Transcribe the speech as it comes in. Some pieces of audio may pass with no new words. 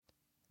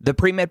The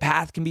pre-med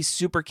path can be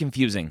super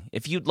confusing.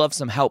 If you'd love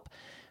some help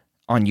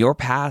on your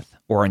path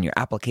or on your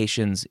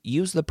applications,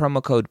 use the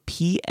promo code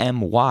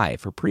PMY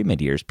for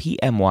pre-med years,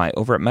 PMY,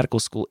 over at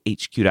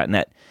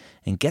medicalschoolhq.net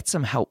and get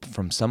some help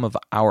from some of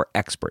our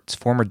experts,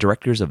 former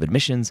directors of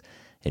admissions,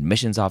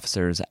 admissions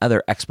officers,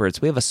 other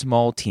experts. We have a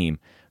small team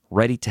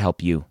ready to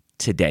help you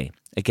today.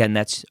 Again,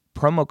 that's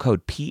promo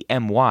code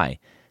PMY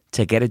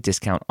to get a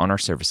discount on our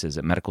services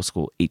at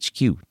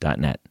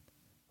medicalschoolhq.net.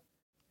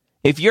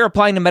 If you're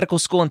applying to medical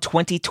school in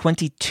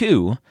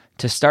 2022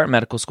 to start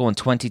medical school in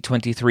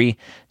 2023,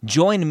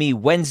 join me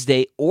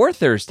Wednesday or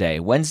Thursday,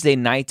 Wednesday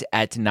night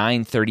at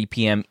 9:30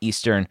 p.m.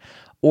 Eastern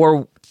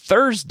or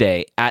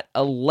Thursday at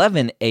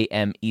 11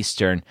 a.m.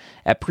 Eastern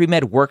at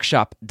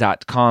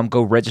premedworkshop.com.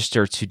 Go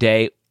register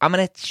today. I'm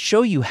going to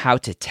show you how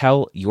to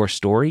tell your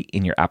story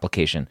in your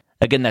application.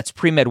 Again, that's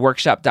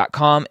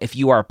premedworkshop.com. If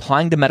you are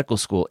applying to medical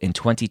school in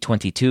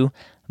 2022,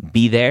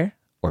 be there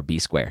or be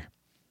square.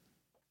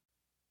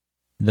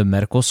 The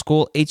Medical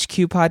School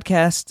HQ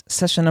podcast,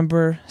 session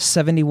number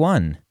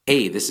 71.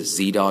 Hey, this is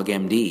Z-Dog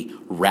MD,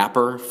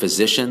 rapper,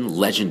 physician,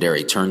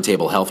 legendary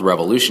turntable health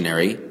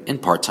revolutionary, and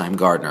part-time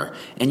gardener.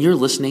 And you're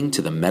listening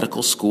to the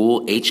Medical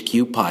School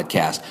HQ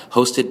podcast,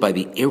 hosted by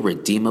the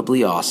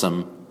irredeemably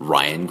awesome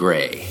Ryan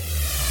Gray.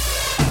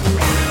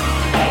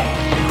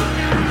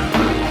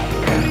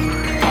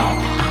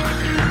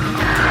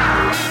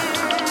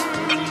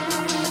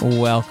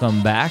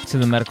 Welcome back to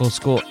the Medical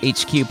School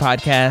HQ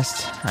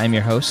podcast. I'm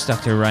your host,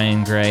 Dr.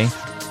 Ryan Gray,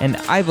 and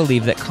I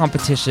believe that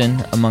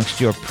competition amongst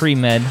your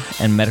pre-med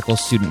and medical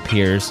student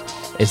peers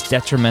is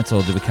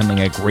detrimental to becoming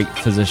a great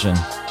physician.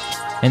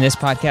 In this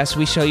podcast,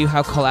 we show you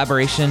how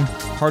collaboration,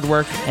 hard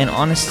work, and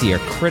honesty are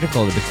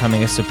critical to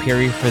becoming a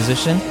superior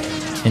physician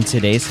in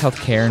today's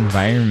healthcare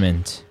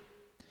environment.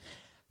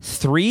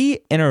 3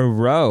 in a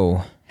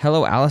row.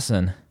 Hello,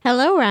 Allison.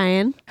 Hello,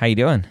 Ryan. How you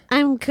doing?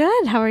 I'm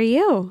good. How are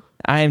you?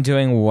 I am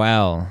doing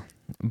well.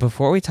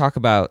 Before we talk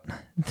about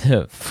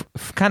the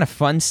kind of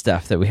fun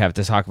stuff that we have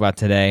to talk about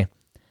today,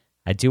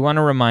 I do want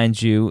to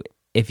remind you,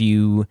 if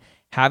you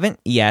haven't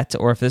yet,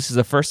 or if this is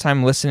the first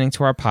time listening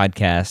to our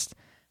podcast,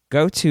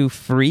 go to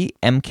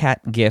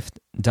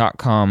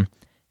freemcatgift.com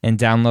and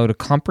download a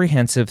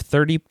comprehensive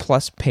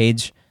 30-plus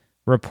page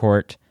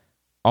report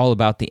all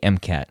about the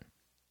MCAT.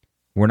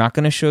 We're not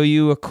going to show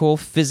you a cool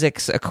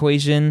physics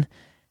equation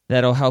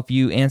that'll help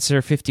you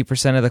answer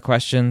 50% of the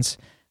questions,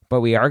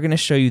 but we are going to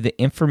show you the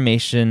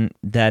information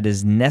that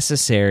is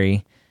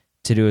necessary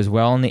to do as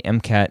well in the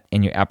MCAT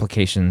and your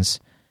applications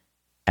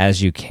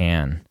as you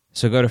can.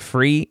 So go to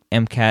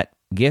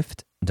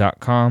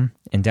freemcatgift.com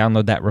and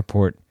download that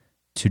report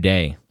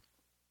today.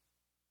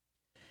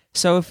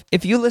 So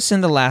if you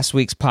listened to last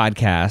week's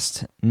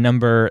podcast,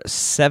 number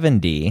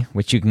 70,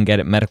 which you can get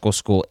at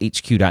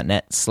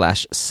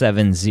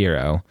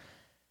medicalschoolhq.net/70,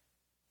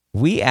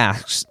 we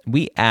asked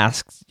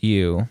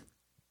you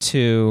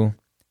to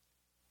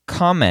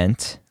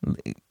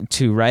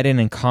write in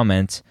and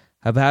comment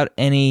about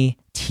any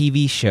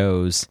TV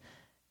shows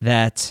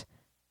that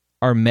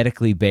are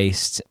medically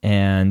based,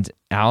 and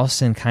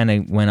Allison kind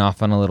of went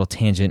off on a little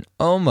tangent,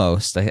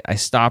 almost, I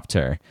stopped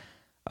her,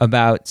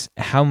 about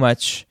how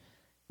much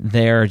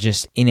there are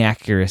just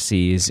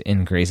inaccuracies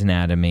in Grey's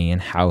Anatomy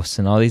and House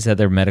and all these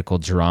other medical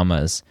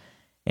dramas.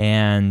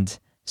 And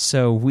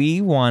so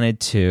we wanted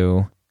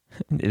to,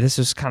 this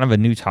was kind of a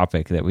new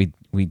topic that we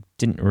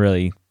didn't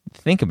really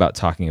think about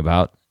talking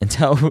about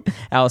until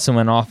Allison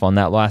went off on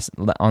that last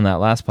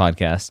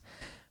podcast.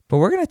 But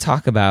we're going to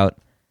talk about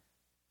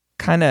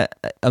kind of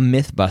a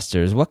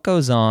Mythbusters, what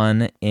goes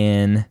on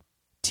in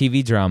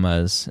TV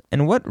dramas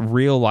and what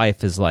real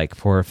life is like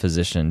for a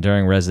physician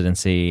during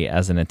residency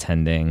as an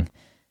attending,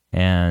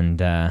 and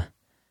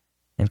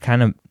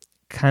kind of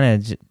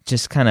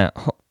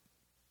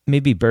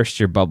maybe burst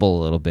your bubble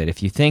a little bit.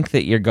 If you think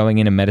that you're going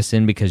into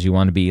medicine because you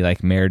want to be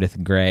like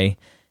Meredith Grey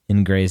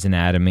in Grey's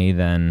Anatomy,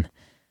 then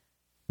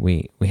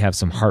we have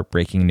some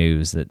heartbreaking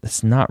news that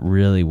that's not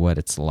really what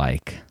it's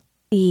like.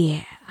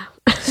 Yeah.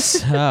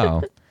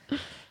 So,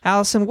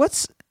 Allison,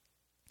 let's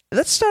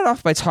start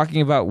off by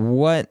talking about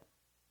what,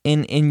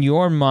 in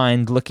your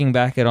mind, looking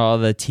back at all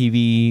the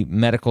TV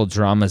medical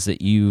dramas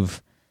that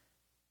you've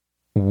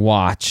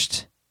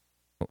watched,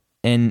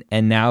 and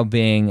now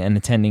being an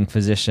attending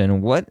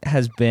physician, what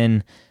has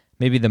been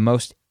maybe the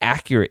most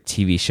accurate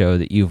TV show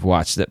that you've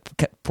watched that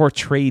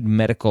portrayed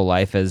medical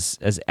life as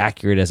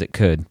accurate as it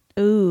could?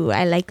 Ooh,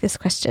 I like this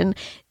question.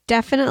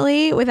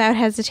 Definitely, without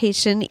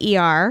hesitation,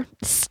 ER.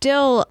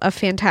 Still a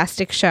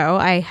fantastic show,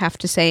 I have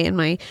to say, in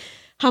my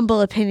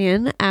humble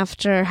opinion.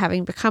 After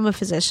having become a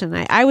physician,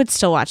 I would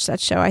still watch that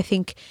show. I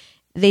think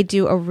they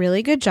do a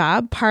really good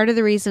job. Part of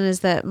the reason is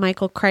that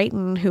Michael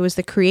Crichton, who was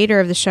the creator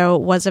of the show,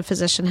 was a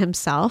physician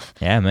himself.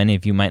 Yeah, many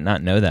of you might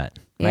not know that.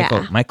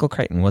 Michael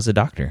Crichton was a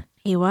doctor.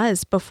 He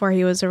was before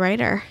he was a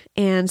writer.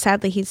 And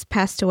sadly, he's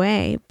passed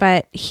away.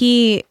 But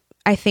he,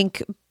 I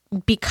think,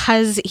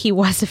 because he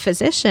was a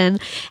physician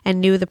and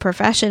knew the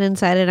profession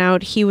inside and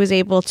out, he was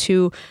able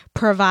to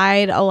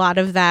provide a lot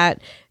of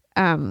that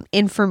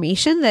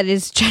information that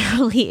is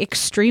generally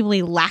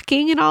extremely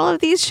lacking in all of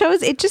these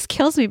shows. It just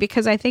kills me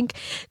because I think,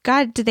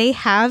 God, do they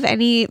have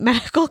any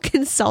medical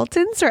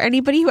consultants or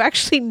anybody who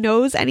actually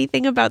knows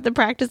anything about the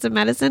practice of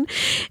medicine?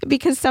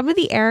 Because some of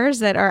the errors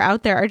that are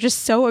out there are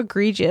just so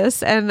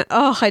egregious, and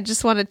I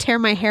just want to tear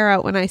my hair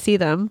out when I see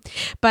them.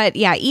 But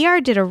yeah, ER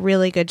did a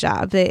really good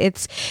job.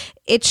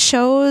 It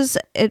shows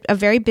a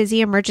very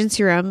busy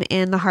emergency room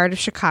in the heart of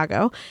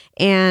Chicago,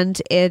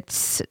 and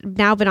it's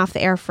now been off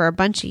the air for a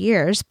bunch of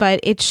years, but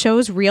it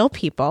shows real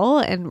people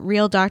and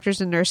real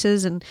doctors and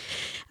nurses and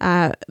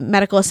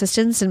medical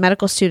assistants and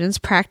medical students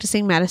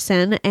practicing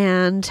medicine,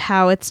 and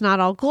how it's not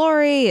all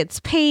glory, it's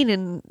pain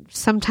and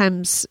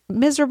sometimes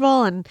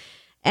miserable. And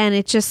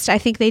it just, I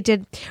think they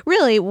did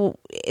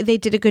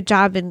a good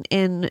job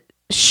in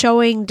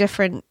showing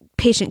different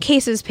patient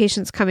cases,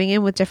 patients coming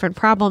in with different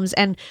problems,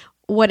 and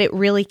what it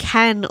really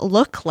can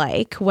look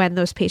like when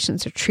those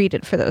patients are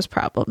treated for those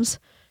problems.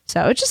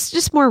 So it's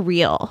just more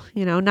real,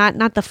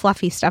 not the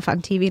fluffy stuff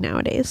on TV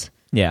nowadays.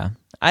 Yeah.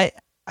 I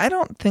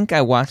don't think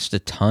I watched a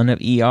ton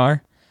of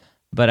ER,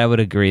 but I would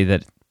agree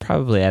that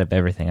probably out of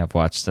everything I've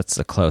watched, that's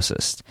the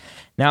closest.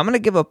 Now I'm going to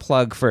give a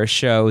plug for a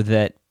show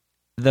that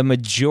the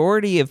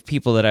majority of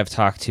people that I've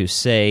talked to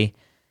say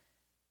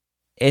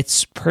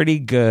it's pretty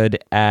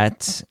good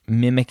at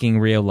mimicking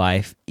real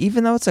life,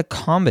 even though it's a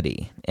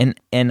comedy. And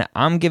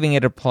I'm giving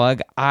it a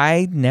plug.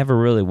 I never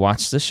really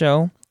watched the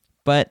show,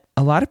 but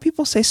a lot of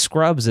people say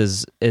Scrubs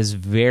is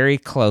very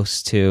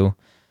close to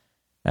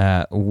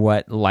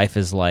what life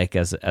is like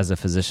as a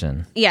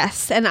physician.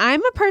 Yes, and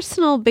I'm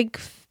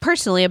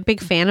personally a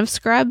big fan of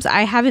Scrubs.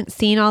 I haven't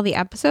seen all the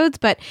episodes,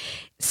 but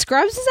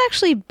Scrubs is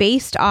actually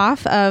based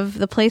off of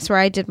the place where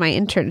I did my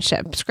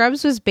internship.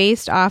 Scrubs was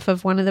based off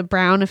of one of the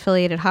Brown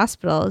affiliated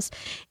hospitals,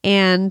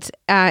 and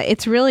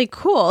it's really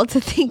cool to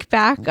think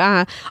back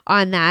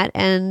on that.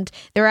 And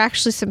there were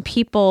actually some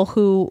people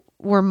who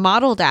were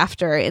modeled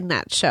after in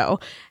that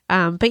show.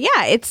 But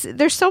yeah,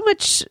 there's so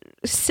much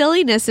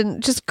silliness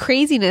and just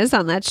craziness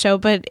on that show,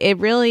 but it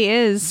really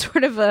is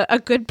sort of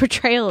a good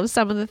portrayal of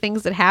some of the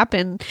things that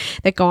happen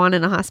that go on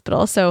in a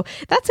hospital. So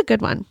that's a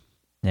good one.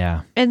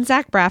 Yeah. And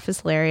Zach Braff is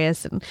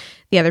hilarious, and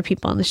the other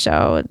people on the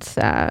show.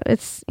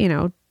 It's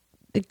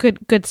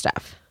good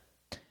stuff.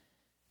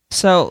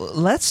 So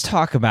let's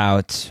talk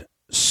about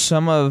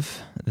some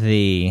of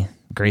the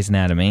Grey's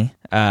Anatomy,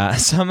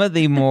 some of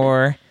the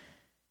more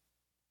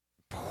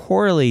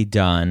poorly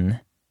done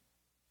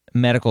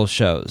medical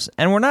shows.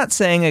 And we're not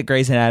saying that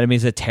Grey's Anatomy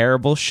is a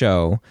terrible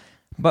show,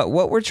 but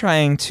what we're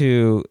trying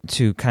to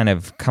kind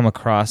of come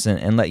across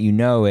and let you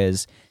know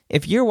is,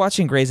 if you're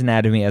watching Grey's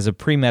Anatomy as a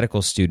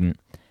pre-medical student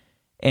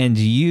and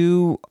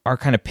you are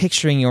kind of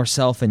picturing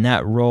yourself in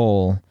that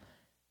role,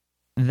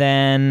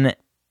 then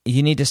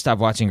you need to stop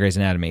watching Grey's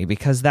Anatomy,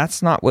 because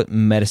that's not what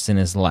medicine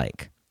is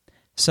like.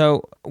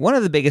 So one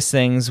of the biggest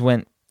things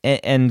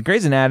and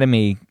Grey's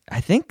Anatomy, I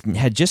think,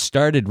 had just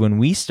started when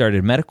we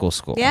started medical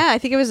school. Yeah, I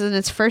think it was in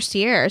its first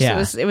year. So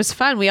Yeah. it was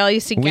fun. We all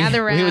used to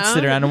gather around. We would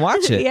sit around and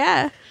watch it.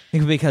 Yeah.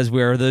 Because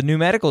we were the new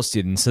medical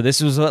students. So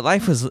this was what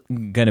life was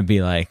going to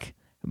be like.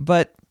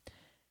 But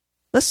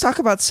let's talk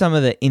about some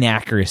of the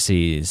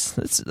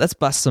inaccuracies. Let's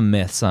bust some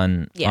myths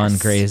on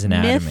Grey's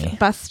Anatomy.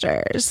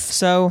 Mythbusters.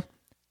 So,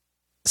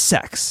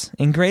 sex.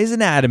 In Grey's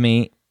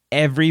Anatomy,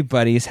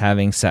 everybody's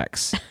having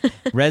sex.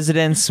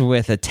 Residents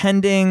with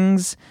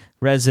attendings,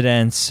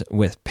 residents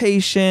with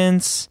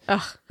patients,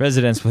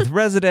 residents with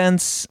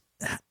residents.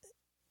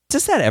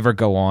 Does that ever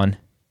go on?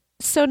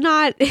 So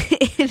not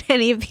in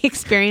any of the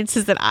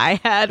experiences that I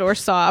had or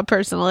saw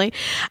personally.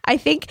 I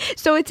think,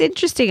 so it's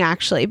interesting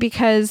actually,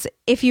 because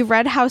if you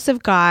read House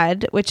of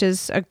God, which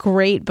is a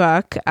great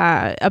book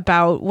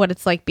about what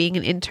it's like being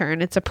an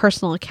intern, it's a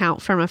personal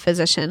account from a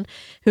physician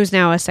who's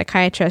now a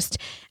psychiatrist.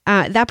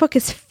 That book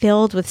is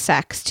filled with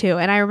sex too.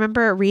 And I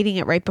remember reading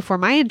it right before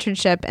my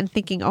internship and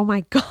thinking, oh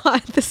my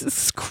God, this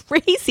is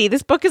crazy.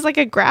 This book is like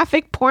a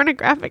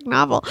pornographic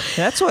novel.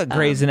 That's what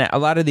Grey's Anatomy, a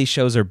lot of these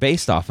shows are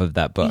based off of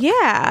that book.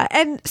 Yeah.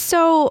 And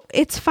so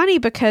it's funny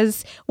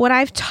because when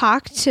I've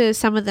talked to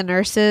some of the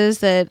nurses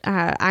that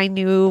I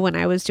knew when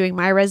I was doing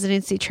my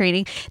residency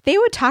training, they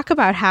would talk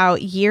about how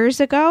years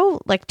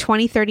ago, like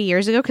 20, 30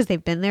 years ago, because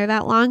they've been there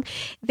that long,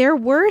 there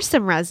were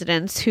some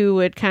residents who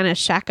would kind of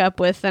shack up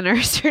with a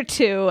nurse or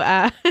two.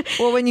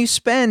 Well, when you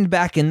spend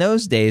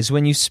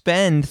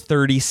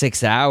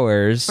 36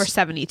 hours or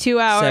 72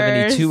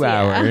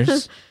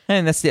 hours,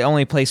 and that's the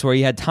only place where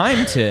you had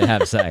time to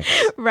have sex.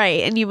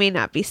 Right. And you may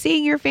not be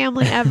seeing your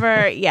family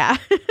ever. Yeah.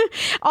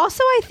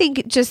 Also, I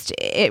think just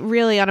it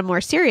really, on a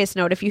more serious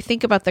note, if you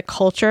think about the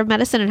culture of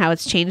medicine and how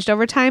it's changed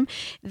over time,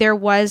 there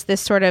was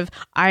this sort of,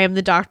 I am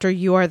the doctor,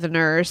 you are the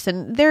nurse.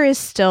 And there is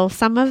still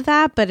some of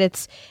that, but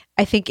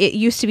I think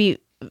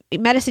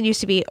medicine used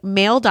to be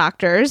male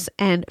doctors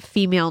and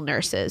female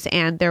nurses.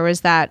 And there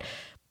was that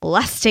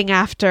lusting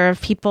after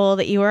people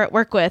that you were at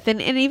work with.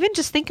 And even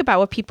just think about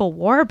what people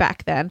wore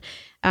back then.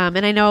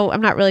 And I know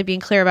I'm not really being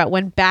clear about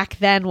when back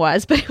then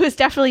was, but it was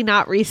definitely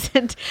not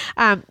recent.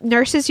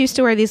 Nurses used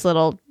to wear these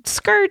little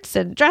skirts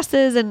and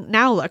dresses. And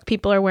now look,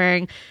 people are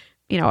wearing,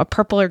 a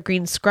purple or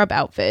green scrub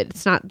outfit.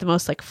 It's not the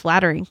most like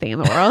flattering thing in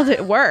the world.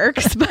 It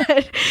works,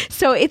 but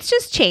so it's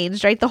just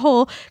changed, right? The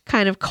whole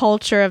kind of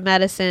culture of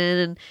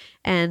medicine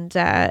and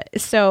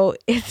so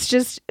it's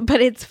just, but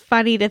it's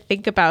funny to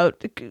think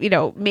about,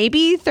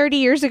 maybe 30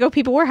 years ago,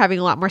 people were having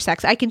a lot more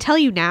sex. I can tell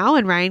you now,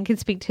 and Ryan can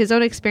speak to his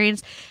own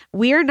experience,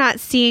 we are not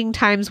seeing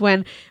times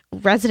when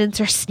residents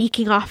are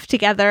sneaking off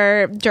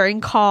together during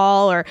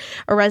call, or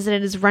a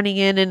resident is running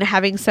in and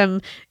having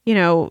some,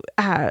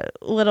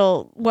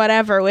 little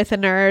whatever with a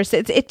nurse.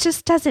 It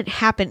just doesn't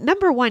happen.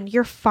 Number one,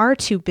 you're far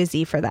too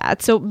busy for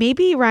that. So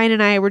maybe Ryan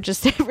and I were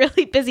just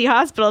really busy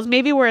hospitals.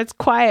 Maybe where it's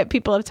quiet,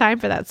 people have time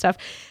for that stuff.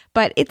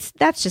 But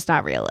that's just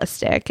not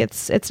realistic.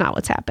 It's not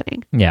what's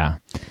happening. Yeah.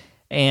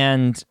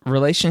 And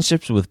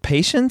relationships with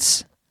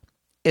patients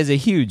is a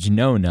huge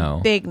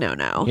no-no. Big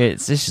no-no.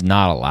 It's just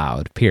not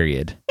allowed,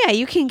 period. Yeah,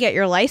 you can get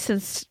your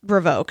license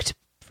revoked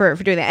for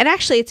doing that. And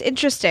actually, it's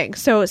interesting.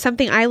 So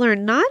something I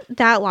learned not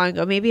that long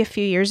ago, maybe a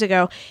few years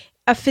ago,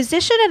 a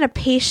physician and a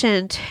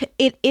patient,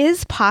 it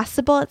is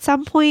possible at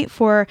some point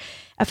for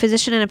a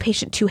physician and a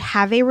patient to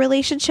have a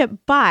relationship,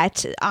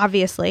 but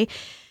obviously,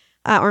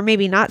 or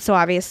maybe not so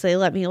obviously,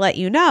 let me let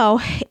you know,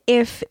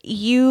 if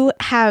you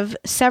have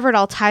severed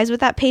all ties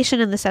with that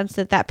patient in the sense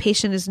that that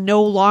patient is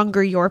no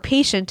longer your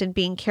patient and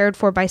being cared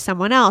for by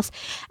someone else,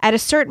 at a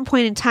certain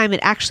point in time, it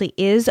actually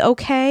is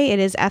okay. It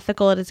is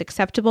ethical. It is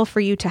acceptable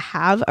for you to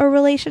have a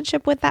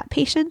relationship with that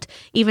patient,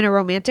 even a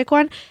romantic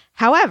one.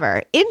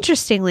 However,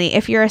 interestingly,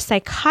 if you're a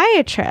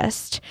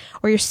psychiatrist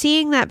or you're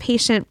seeing that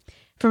patient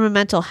from a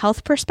mental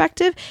health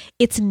perspective,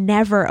 it's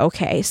never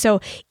okay. So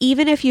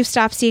even if you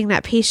stop seeing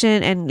that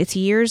patient and it's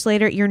years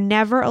later, you're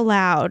never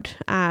allowed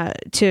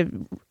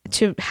to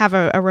have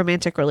a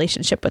romantic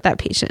relationship with that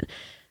patient.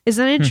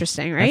 Isn't that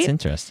interesting, right? That's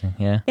interesting,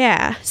 yeah.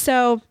 Yeah.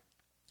 So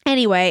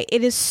anyway,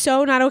 it is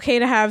so not okay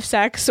to have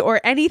sex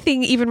or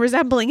anything even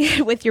resembling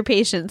it with your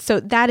patients. So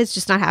that is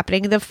just not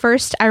happening.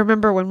 I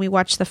remember when we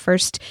watched the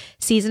first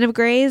season of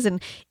Grey's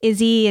and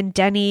Izzy and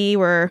Denny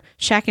were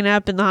shacking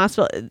up in the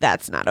hospital.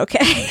 That's not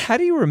okay. How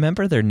do you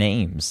remember their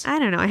names? I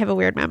don't know. I have a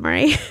weird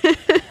memory.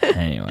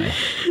 Anyway.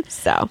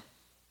 So. All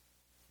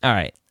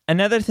right.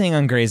 Another thing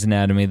on Grey's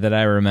Anatomy that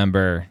I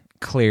remember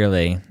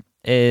clearly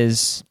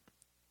is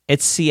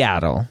it's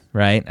Seattle,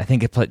 right? I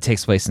think it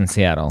takes place in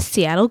Seattle.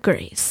 Seattle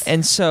Grey's.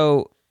 And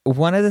so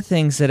one of the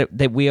things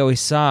that we always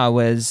saw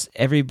was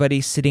everybody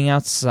sitting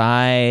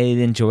outside,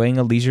 enjoying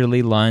a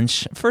leisurely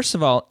lunch. First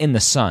of all, in the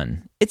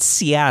sun. It's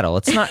Seattle.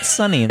 It's not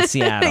sunny in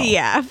Seattle.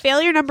 Yeah,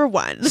 failure number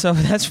one. So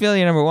that's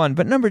failure number one.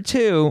 But number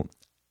two,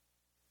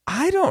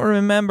 I don't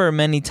remember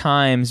many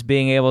times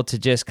being able to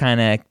just kind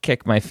of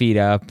kick my feet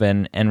up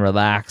and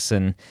relax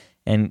and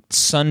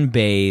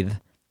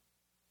sunbathe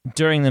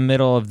during the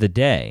middle of the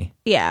day.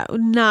 Yeah,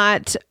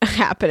 not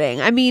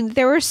happening. I mean,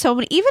 there were so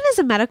many, even as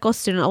a medical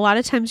student, a lot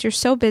of times you're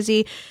so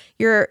busy.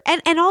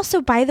 And also,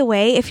 by the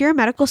way, if you're a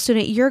medical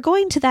student, you're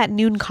going to that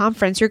noon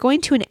conference, you're going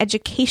to an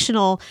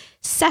educational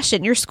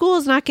session. Your school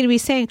is not going to be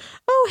saying,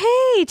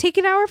 oh, hey, take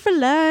an hour for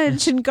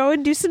lunch and go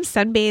and do some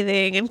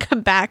sunbathing and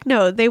come back.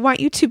 No, they want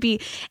you to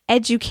be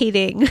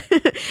educating,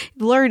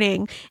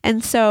 learning.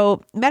 And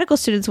so medical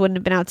students wouldn't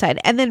have been outside.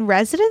 And then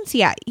residents,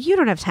 yeah, you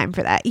don't have time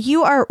for that.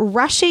 You are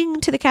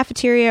rushing to the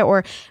cafeteria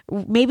or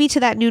maybe to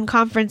that noon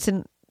conference,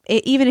 and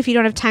even if you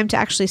don't have time to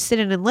actually sit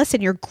in and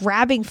listen, you're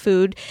grabbing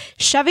food,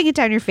 shoving it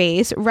down your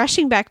face,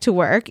 rushing back to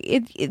work.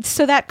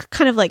 So that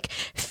kind of like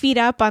feet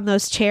up on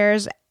those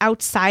chairs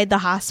outside the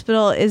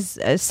hospital is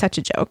such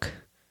a joke.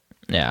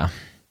 Yeah.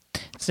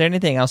 Is there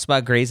anything else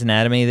about Grey's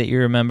Anatomy that you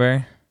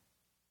remember?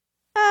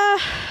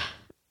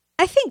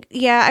 I think,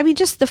 yeah. I mean,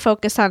 just the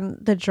focus on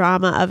the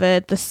drama of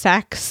it, the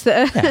sex.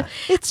 Yeah,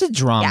 it's a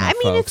drama. Yeah, I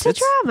mean, folks. it's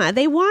a drama.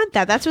 They want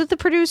that. That's what the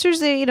producers,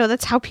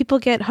 that's how people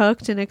get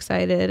hooked and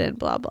excited and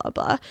blah, blah,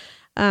 blah.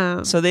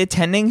 So the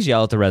attendings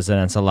yell at the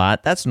residents a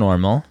lot. That's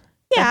normal.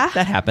 Yeah.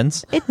 That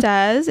happens. It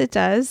does. It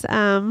does.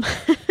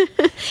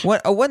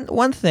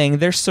 One thing,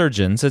 they're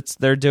surgeons.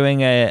 They're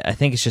doing I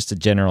think it's just a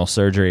general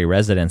surgery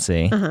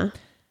residency. Uh-huh.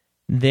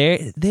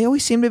 They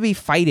always seem to be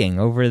fighting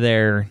over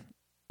the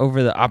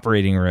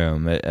operating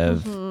room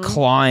of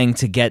clawing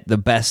to get the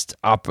best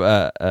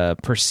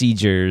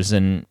procedures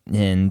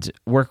and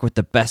work with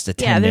the best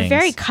attendings. Yeah, they're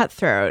very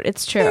cutthroat.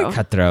 It's true. Very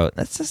cutthroat.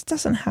 That just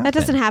doesn't happen. That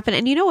doesn't happen.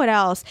 And you know what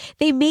else?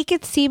 They make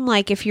it seem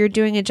like if you're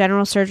doing a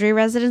general surgery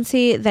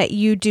residency that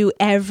you do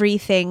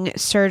everything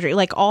surgery,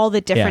 like all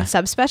the different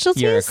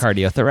subspecialties. You're a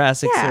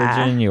cardiothoracic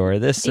surgeon. You're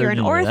this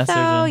surgeon. You're an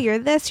ortho. You're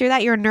this. You're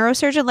that. You're a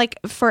neurosurgeon. Like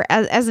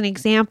as an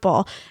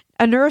example,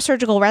 a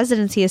neurosurgical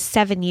residency is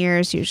 7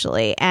 years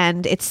usually,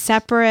 and it's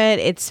separate.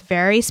 It's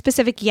very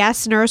specific.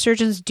 Yes,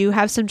 neurosurgeons do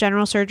have some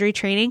general surgery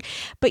training,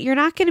 but you're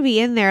not going to be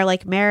in there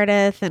like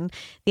Meredith and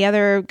the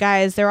other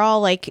guys. They're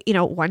all like,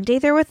 one day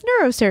they're with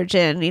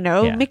neurosurgeon,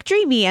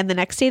 McDreamy, and the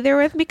next day they're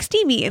with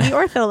McSteamy in the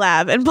ortho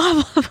lab and blah,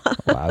 blah,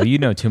 blah. Wow, you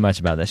know too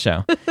much about the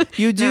show.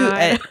 You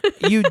do,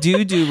 you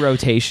do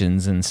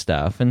rotations and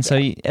stuff. And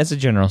so as a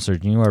general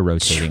surgeon, you are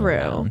rotating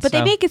around. But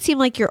they make it seem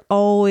like you're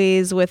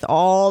always with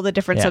all the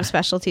different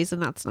subspecialties,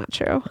 and that's not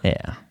true.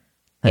 Yeah,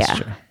 that's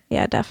true.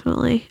 Yeah,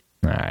 definitely.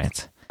 All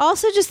right.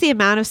 Also, just the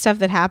amount of stuff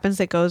that happens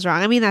that goes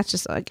wrong. I mean, that's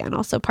just, again,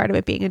 also part of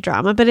it being a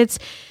drama. But it's,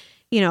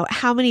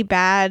 how many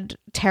bad,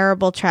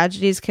 terrible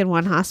tragedies can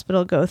one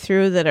hospital go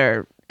through that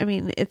are, I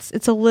mean,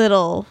 it's a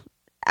little...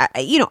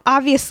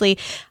 obviously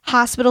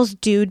hospitals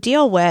do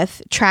deal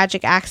with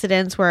tragic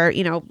accidents where,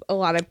 a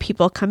lot of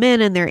people come in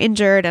and they're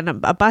injured and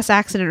a bus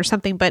accident or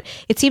something. But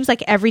it seems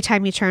like every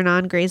time you turn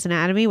on Grey's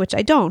Anatomy, which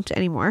I don't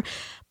anymore,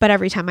 but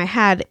every time I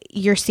had,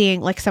 you're seeing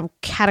like some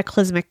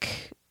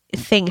cataclysmic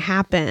thing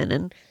happen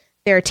and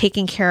they're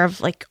taking care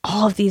of like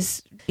all of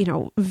these,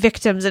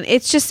 victims, and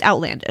it's just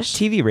outlandish.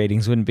 TV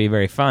ratings wouldn't be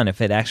very fun if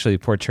it actually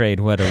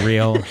portrayed what a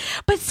real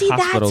But see,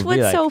 that's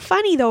what's so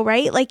funny though,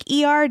 right? Like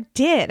ER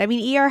did. I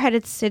mean, ER had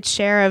its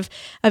share of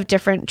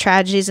different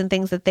tragedies and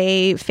things that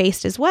they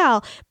faced as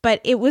well,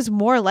 but it was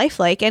more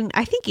lifelike, and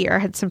I think ER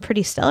had some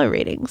pretty stellar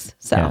ratings.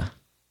 So yeah,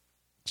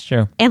 it's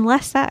true. And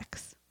less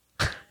sex.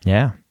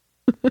 Yeah.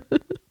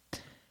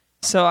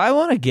 So I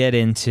want to get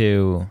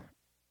into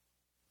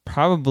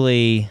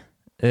probably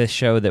the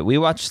show that we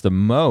watched the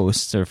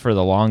most or for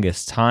the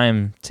longest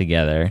time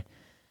together.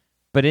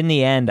 But in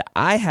the end,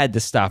 I had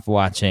to stop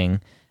watching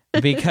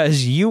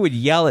because you would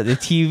yell at the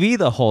TV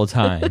the whole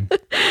time.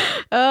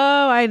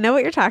 Oh, I know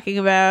what you're talking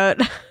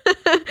about.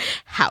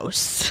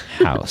 House.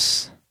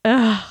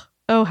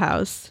 Oh,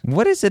 House.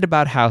 What is it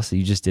about House that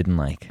you just didn't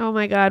like? Oh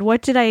my God.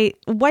 What did I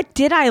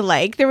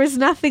like? There was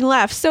nothing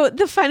left. So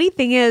the funny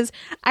thing is,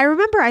 I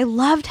remember I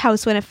loved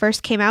House when it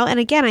first came out.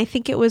 And again, I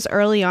think it was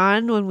early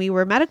on when we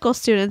were medical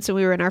students and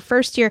we were in our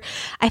first year.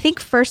 I think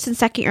first and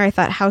second year, I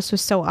thought House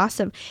was so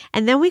awesome.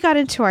 And then we got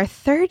into our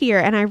third year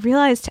and I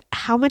realized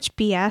how much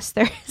BS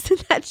there is in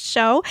that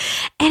show.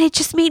 And it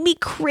just made me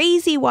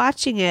crazy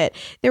watching it.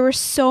 There were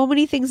so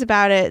many things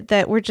about it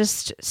that were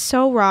just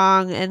so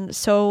wrong and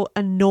so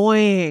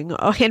annoying.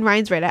 Oh, and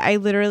Ryan's right. I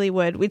literally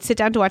we'd sit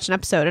down to watch an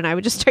episode and I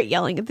would just start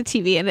yelling at the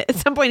TV. And at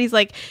some point he's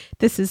like,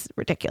 this is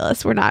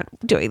ridiculous. We're not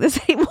doing this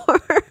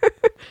anymore.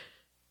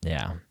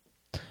 Yeah.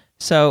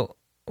 So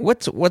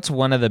what's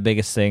one of the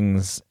biggest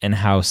things in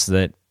House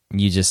that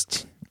you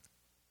just,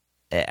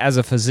 as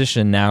a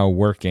physician now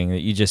working,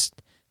 that you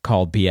just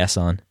call BS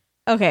on?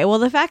 Okay. Well,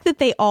 the fact that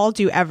they all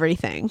do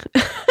everything.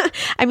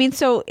 I mean,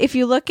 so if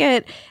you look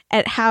at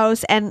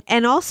House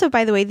and also,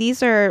 by the way,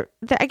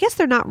 I guess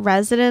they're not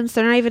residents.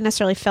 They're not even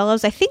necessarily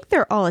fellows. I think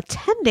they're all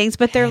attendings,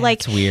 but they're like,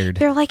 it's weird.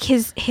 They're like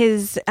his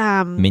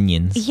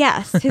minions.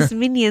 Yes. His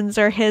minions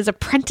or his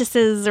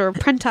apprentices or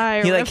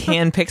apprenti. He like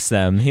handpicks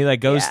them. He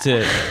like goes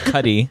to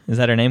Cuddy. Is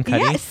that her name?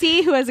 Cuddy? Yeah.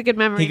 See who has a good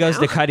memory. He goes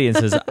now. to Cuddy and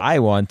says, I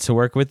want to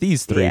work with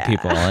these three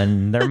people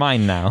and they're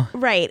mine now.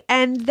 Right.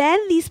 And then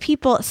these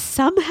people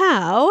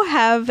somehow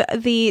have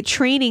the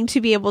training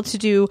to be able to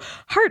do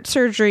heart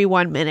surgery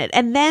 1 minute.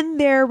 And then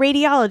they're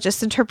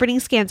radiologists interpreting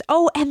scans.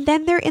 Oh, and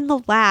then they're in the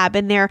lab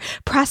and they're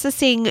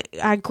processing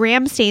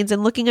gram stains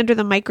and looking under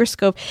the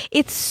microscope.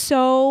 It's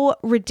so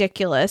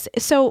ridiculous.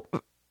 So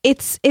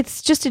it's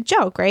just a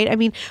joke, right? I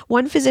mean,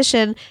 one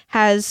physician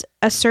has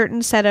a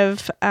certain set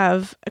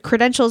of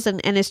credentials and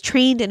is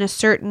trained in a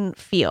certain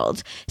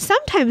field.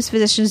 Sometimes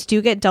physicians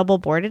do get double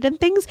boarded and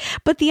things,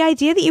 but the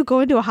idea that you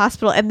go into a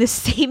hospital and the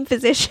same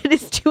physician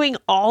is doing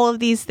all of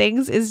these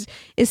things is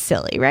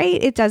silly,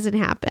 right? It doesn't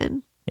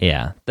happen.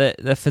 Yeah.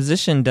 The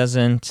physician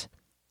doesn't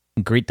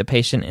greet the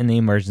patient in the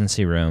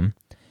emergency room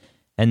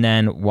and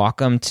then walk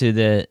them to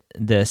the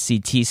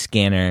CT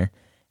scanner,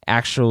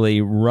 actually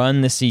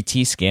run the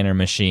CT scanner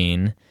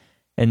machine,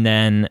 and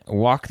then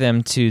walk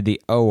them to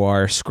the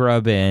OR,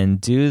 scrub in,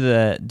 do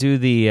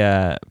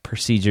the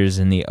procedures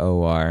in the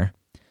OR,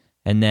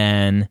 and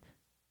then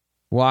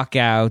walk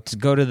out,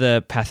 go to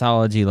the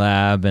pathology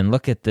lab and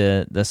look at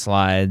the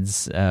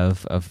slides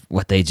of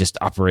what they just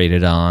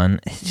operated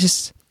on. It's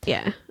just...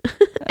 Yeah.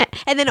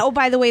 And then, oh,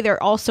 by the way,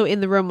 they're also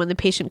in the room when the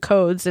patient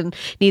codes and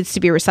needs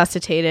to be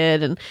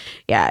resuscitated. And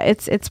yeah,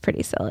 it's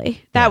pretty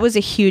silly. That was a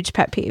huge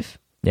pet peeve.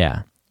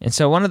 Yeah. And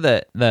so one of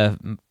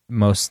the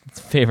most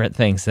favorite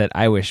things that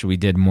I wish we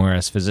did more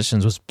as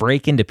physicians was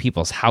break into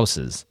people's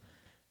houses.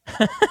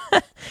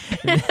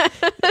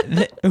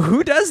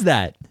 Who does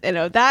that? You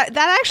know, that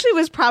actually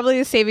was probably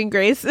a saving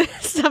grace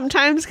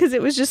sometimes because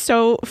it was just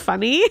so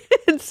funny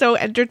and so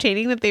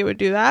entertaining that they would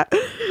do that.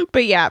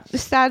 But yeah,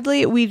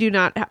 sadly, we do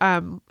not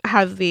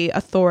have the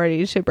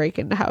authority to break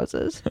into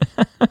houses.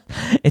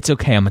 It's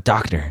okay. I'm a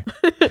doctor.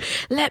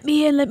 Let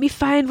me in. Let me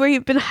find where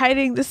you've been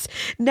hiding this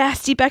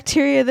nasty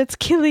bacteria that's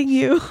killing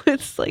you.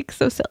 It's like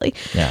so silly.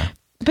 Yeah.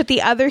 But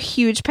the other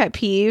huge pet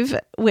peeve,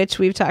 which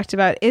we've talked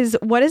about, is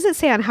what does it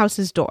say on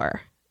House's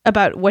door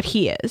about what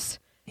he is?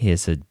 He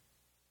is a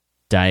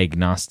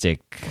diagnostic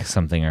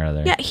something or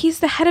other. Yeah, he's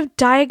the head of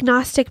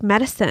diagnostic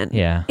medicine.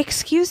 Yeah.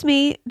 Excuse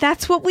me,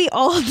 that's what we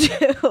all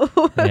do.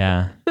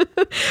 Yeah.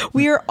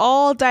 We are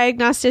all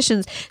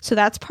diagnosticians. So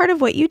that's part of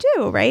what you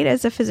do, right?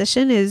 As a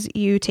physician is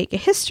you take a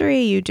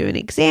history, you do an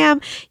exam,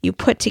 you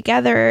put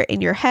together in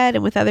your head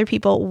and with other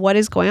people what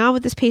is going on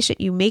with this patient,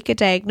 you make a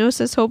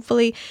diagnosis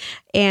hopefully,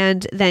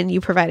 and then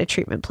you provide a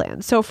treatment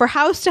plan. So for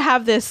House to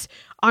have this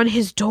on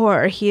his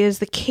door, he is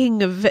the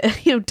king of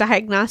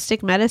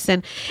diagnostic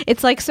medicine.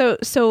 It's like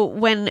so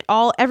when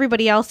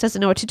everybody else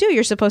doesn't know what to do,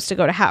 you're supposed to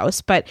go to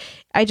House. But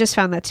I just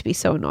found that to be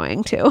so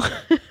annoying too.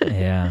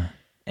 Yeah.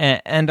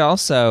 And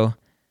also,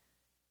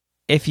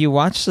 if you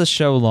watch the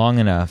show long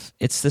enough,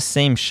 it's the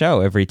same show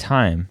every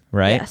time,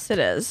 right? Yes, it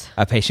is.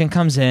 A patient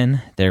comes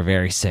in, they're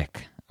very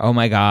sick. Oh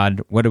my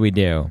God, what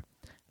do?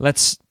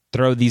 Let's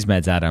throw these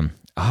meds at them.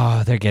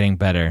 Oh, they're getting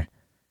better.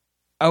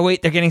 Oh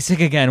wait, they're getting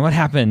sick again. What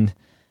happened?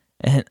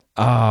 And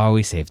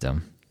we saved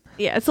them.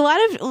 Yeah, it's a lot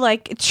of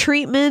like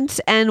treatment,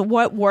 and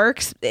what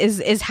works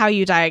is how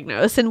you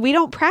diagnose. And we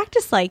don't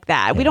practice like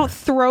that. Yeah. We don't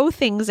throw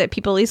things at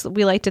people. At least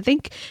we like to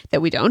think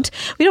that we don't.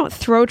 We don't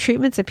throw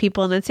treatments at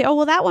people and then say, "Oh,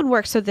 well, that one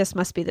works, so this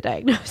must be the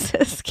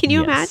diagnosis." Can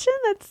you imagine?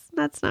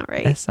 That's not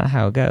right. That's not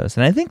how it goes.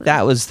 And I think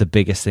that was the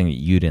biggest thing that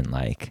you didn't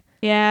like.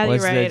 Yeah, you're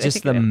right.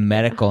 Just the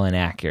medical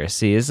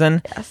inaccuracies.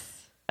 And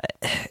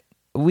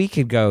we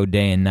could go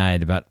day and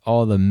night about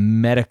all the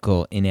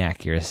medical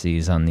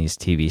inaccuracies on these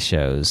TV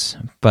shows,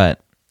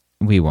 but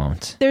we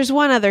won't. There's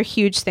one other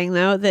huge thing,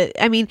 though,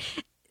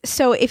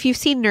 so if you've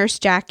seen Nurse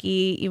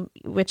Jackie,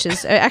 which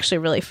is actually a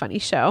really funny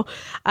show,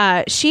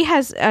 she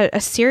has a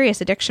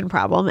serious addiction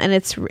problem, and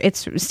it's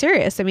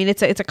serious. I mean,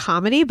 it's a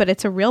comedy, but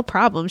it's a real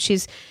problem.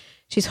 She's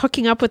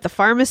hooking up with the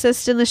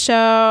pharmacist in the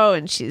show,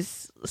 and she's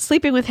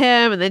sleeping with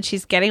him, and then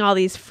she's getting all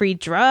these free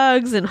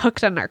drugs and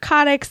hooked on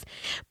narcotics.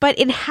 But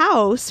in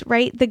House,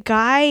 right, the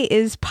guy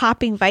is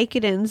popping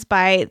Vicodins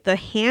by the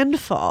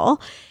handful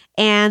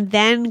and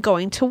then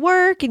going to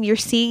work, and you're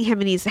seeing him,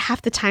 and he's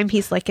half the time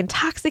he's like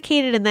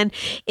intoxicated, and then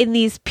in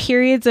these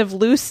periods of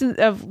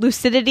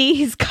lucidity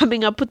he's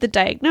coming up with the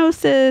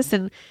diagnosis.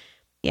 And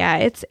yeah,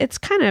 it's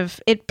kind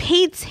of, it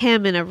paints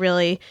him in a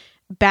really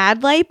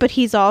bad light, but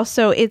he's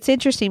also, it's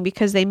interesting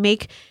because they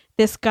make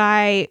this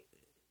guy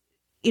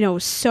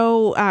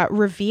so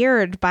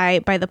revered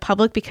by the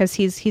public because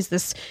he's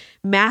this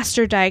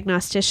master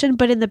diagnostician,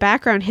 but in the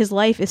background his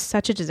life is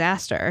such a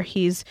disaster.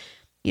 He's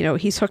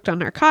hooked on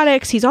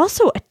narcotics. He's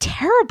also a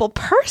terrible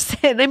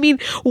person. I mean,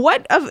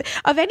 what of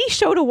any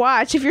show to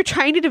watch, if you're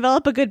trying to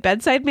develop a good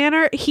bedside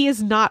manner, he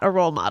is not a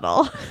role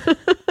model.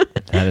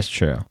 That is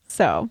true.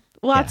 So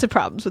lots of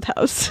problems with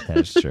House. That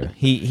is true.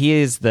 He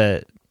is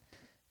the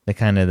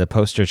kind of the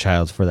poster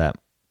child for that,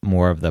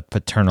 more of the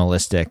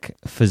paternalistic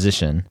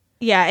physician.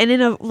 Yeah, and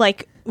in a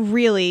like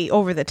really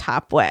over the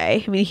top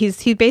way. I mean,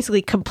 he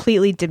basically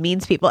completely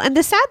demeans people. And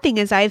the sad thing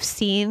is, I've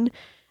seen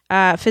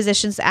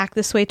physicians act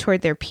this way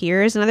toward their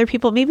peers and other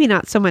people, maybe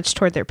not so much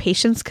toward their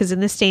patients, because in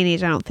this day and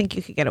age, I don't think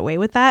you could get away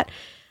with that.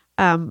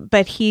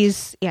 But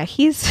he's got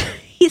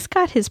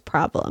his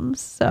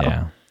problems.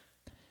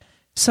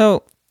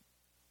 So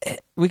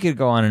we could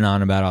go on and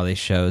on about all these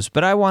shows,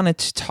 but I wanted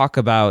to talk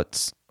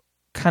about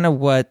kind of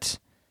what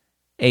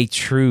a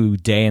true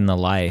day in the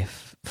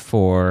life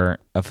for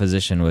a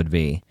physician would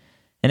be.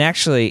 And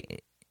actually,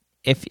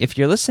 if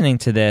you're listening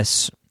to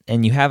this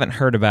and you haven't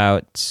heard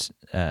about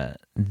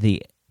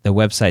the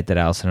website that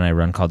Allison and I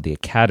run called The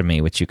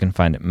Academy, which you can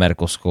find at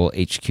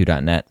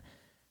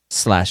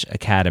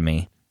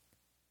medicalschoolhq.net/academy,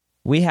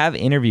 we have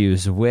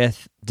interviews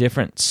with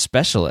different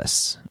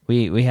specialists.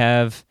 We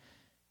have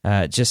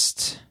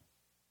just,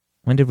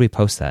 when did we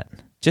post that?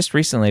 Just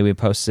recently we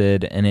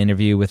posted an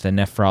interview with a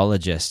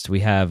nephrologist. We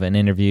have an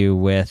interview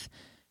with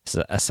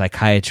a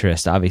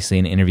psychiatrist, obviously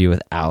an interview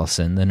with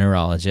Allison, the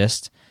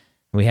neurologist.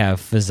 We have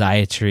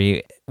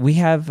physiatry. We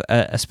have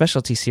a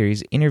specialty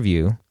series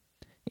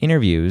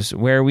interviews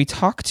where we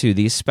talk to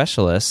these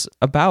specialists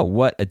about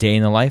what a day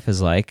in the life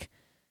is like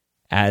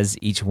as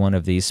each one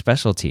of these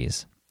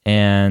specialties,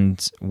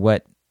 and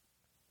what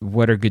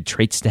are good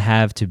traits to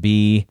have to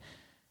be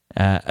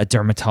a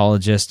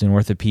dermatologist, an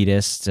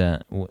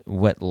orthopedist,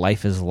 what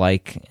life is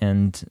like.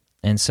 And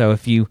so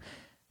if you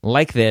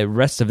like the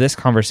rest of this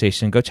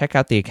conversation, go check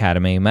out the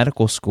Academy,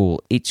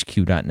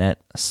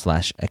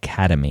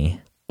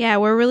 medicalschoolhq.net/academy. Yeah,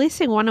 we're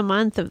releasing one a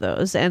month of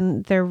those,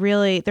 and they're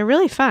really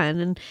fun.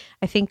 And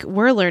I think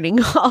we're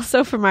learning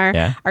also from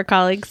our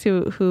colleagues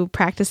who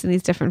practice in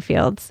these different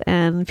fields,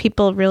 and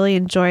people really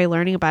enjoy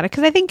learning about it.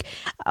 Because I think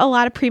a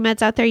lot of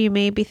pre-meds out there, you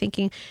may be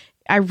thinking,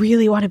 I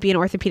really want to be an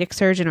orthopedic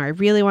surgeon, or I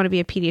really want to be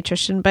a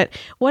pediatrician, but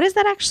what does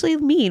that actually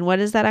mean? What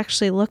does that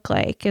actually look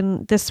like?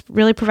 And this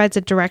really provides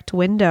a direct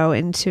window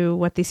into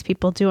what these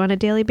people do on a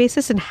daily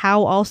basis, and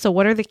how also,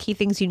 what are the key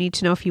things you need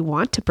to know if you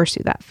want to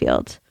pursue that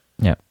field?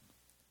 Yeah.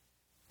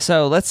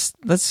 So let's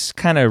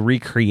kind of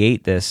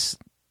recreate this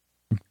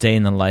day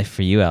in the life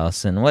for you,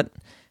 Allison.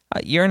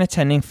 You're an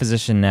attending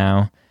physician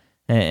now,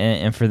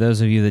 and for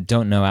those of you that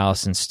don't know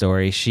Allison's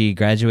story, she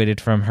graduated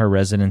from her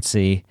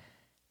residency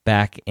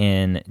back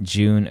in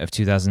June of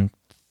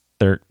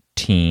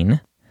 2013. I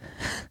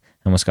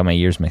almost got my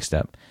years mixed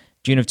up.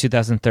 June of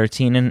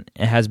 2013, and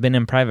has been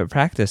in private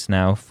practice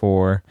now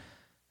for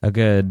a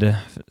good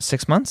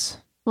 6 months.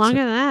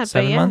 Longer than that,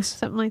 7 but yeah, months?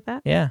 something like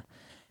that. Yeah.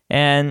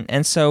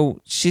 And so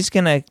she's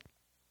going to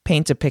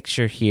paint a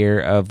picture here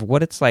of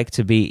what it's like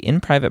to be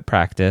in private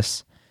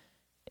practice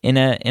in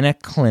a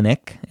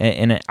clinic,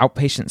 in an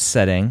outpatient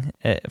setting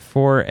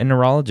for a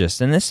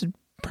neurologist. And this would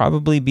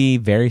probably be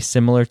very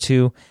similar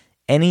to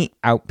any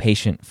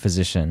outpatient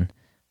physician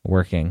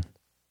working.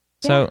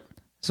 Yeah.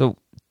 So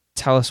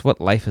tell us what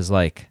life is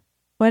like.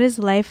 What is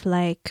life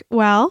like?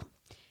 Well,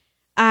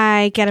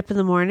 I get up in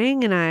the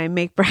morning and I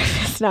make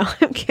breakfast. No,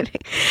 I'm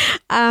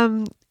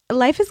kidding.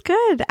 Life is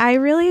good. I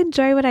really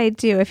enjoy what I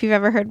do. If you've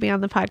ever heard me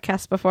on the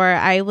podcast before,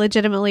 I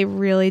legitimately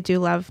really do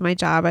love my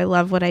job. I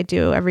love what I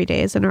do every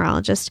day as a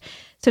neurologist.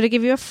 So to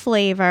give you a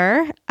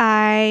flavor,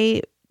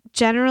 I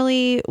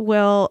generally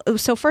will.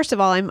 So first of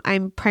all,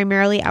 I'm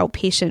primarily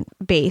outpatient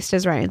based,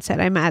 as Ryan said.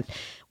 I'm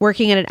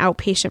working at an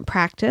outpatient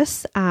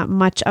practice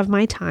much of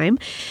my time.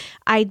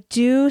 I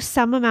do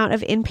some amount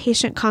of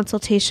inpatient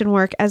consultation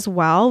work as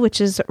well,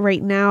 which is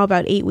right now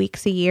about 8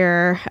 weeks a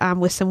year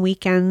with some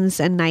weekends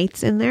and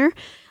nights in there.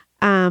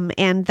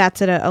 And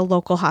that's at a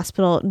local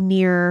hospital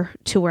near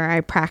to where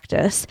I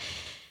practice.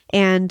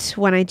 And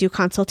when I do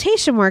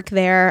consultation work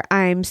there,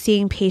 I'm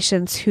seeing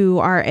patients who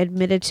are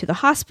admitted to the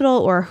hospital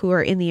or who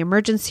are in the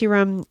emergency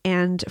room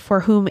and for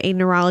whom a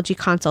neurology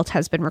consult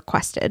has been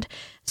requested.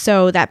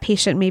 So that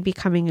patient may be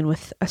coming in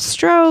with a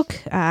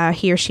stroke.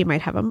 He or she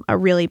might have a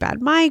really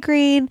bad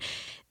migraine.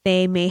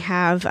 They may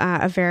have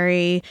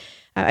a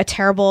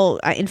terrible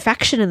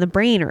infection in the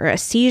brain or a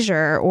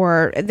seizure,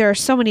 or there are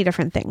so many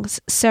different things.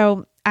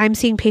 So I'm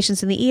seeing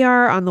patients in the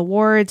ER, on the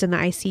wards, in the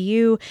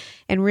ICU,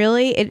 and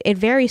really it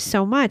varies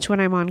so much when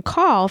I'm on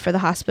call for the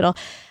hospital.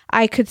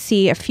 I could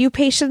see a few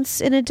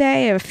patients in a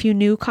day, a few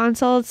new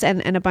consults,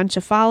 and a bunch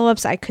of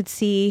follow-ups. I could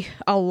see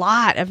a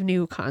lot of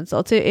new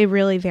consults. It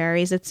really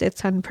varies.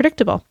 It's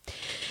unpredictable.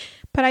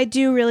 But I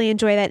do really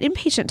enjoy that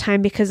inpatient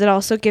time because it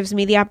also gives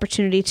me the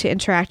opportunity to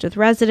interact with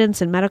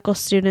residents and medical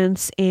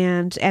students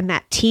and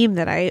that team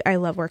that I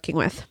love working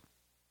with.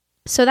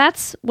 So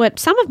that's what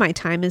some of my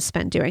time is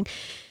spent doing.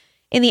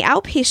 In the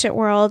outpatient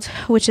world,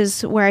 which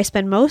is where I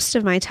spend most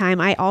of my time,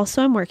 I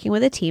also am working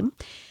with a team,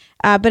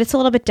 but it's a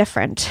little bit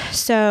different.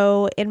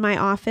 So in my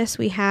office,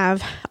 we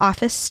have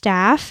office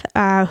staff,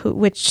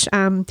 which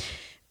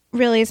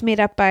really is made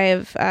up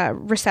by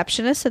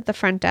receptionists at the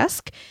front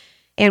desk.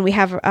 And we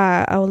have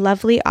a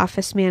lovely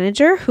office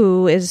manager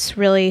who is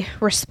really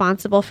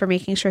responsible for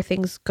making sure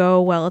things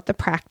go well at the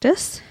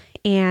practice.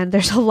 And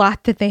there's a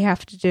lot that they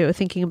have to do,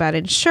 thinking about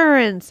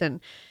insurance and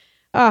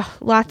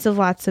lots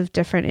of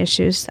different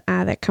issues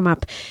that come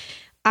up.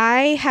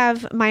 I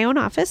have my own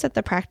office at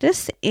the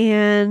practice,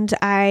 and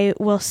I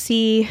will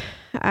see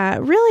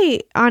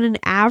really on an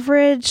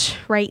average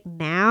right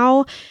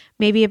now,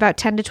 maybe about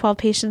 10 to 12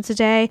 patients a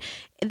day.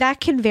 That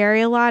can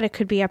vary a lot. It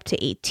could be up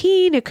to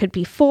 18. It could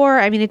be 4.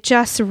 I mean, it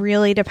just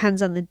really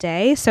depends on the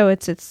day. So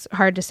it's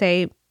hard to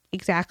say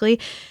exactly.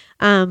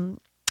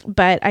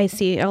 But I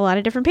see a lot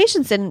of different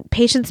patients, and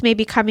patients may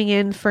be coming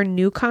in for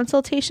new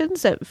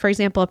consultations. For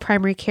example, a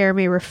primary care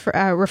may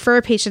refer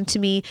a patient to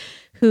me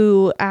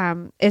who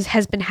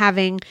has been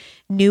having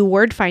new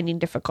word finding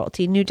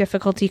difficulty, new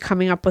difficulty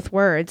coming up with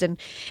words. And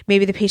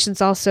maybe the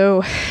patient's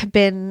also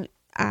been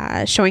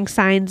showing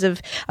signs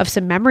of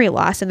some memory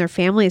loss, and their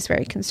family is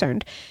very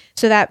concerned.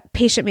 So that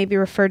patient may be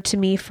referred to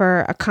me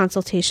for a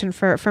consultation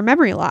for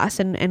memory loss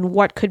and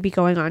what could be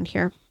going on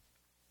here.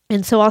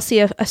 And so I'll see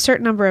a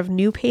certain number of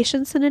new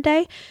patients in a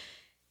day,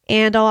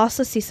 and I'll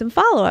also see some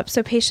follow-up.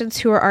 So patients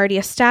who are already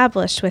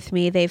established with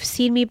me, they've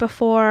seen me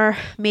before.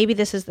 Maybe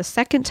this is the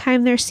second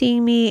time they're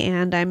seeing me,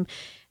 and I'm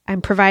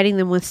providing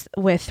them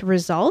with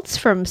results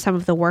from some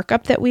of the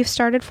workup that we've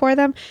started for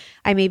them.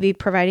 I may be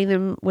providing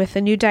them with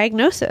a new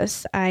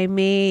diagnosis. I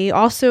may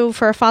also,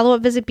 for a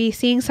follow-up visit, be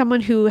seeing someone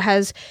who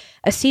has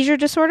a seizure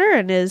disorder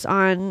and is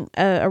on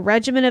a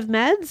regimen of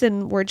meds,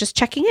 and we're just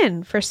checking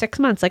in for 6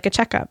 months, like a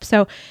checkup.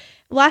 So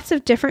lots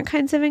of different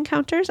kinds of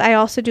encounters. I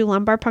also do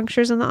lumbar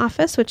punctures in the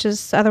office, which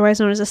is otherwise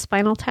known as a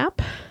spinal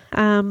tap.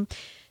 So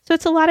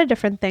it's a lot of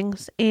different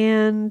things.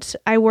 And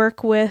I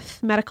work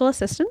with medical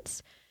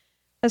assistants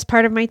as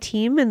part of my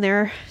team, and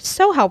they're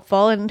so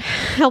helpful in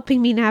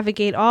helping me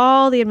navigate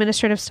all the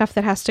administrative stuff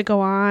that has to go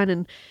on,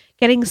 and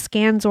getting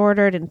scans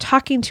ordered, and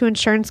talking to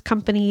insurance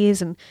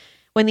companies. And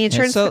when the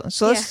insurance...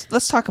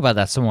 Let's talk about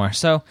that some more.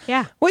 So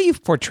yeah, what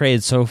you've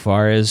portrayed so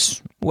far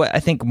is what I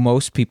think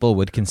most people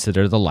would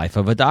consider the life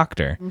of a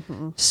doctor.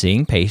 Mm-hmm.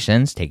 Seeing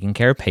patients, taking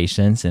care of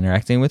patients,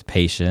 interacting with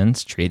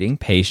patients, treating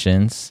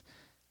patients.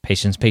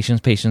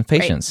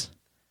 Right.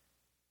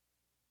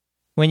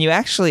 When you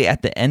actually,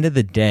 at the end of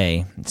the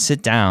day,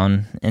 sit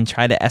down and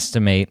try to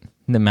estimate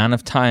the amount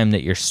of time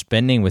that you're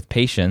spending with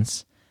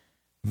patients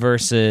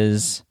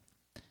versus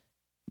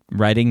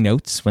writing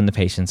notes when the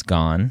patient's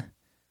gone,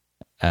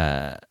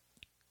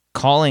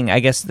 calling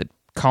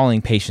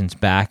patients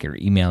back or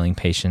emailing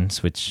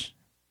patients, which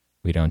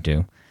we don't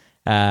do,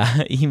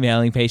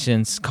 emailing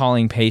patients,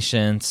 calling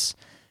patients,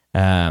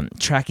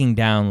 tracking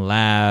down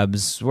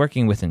labs,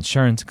 working with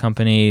insurance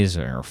companies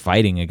or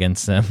fighting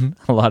against them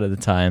a lot of the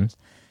times.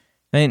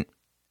 I mean,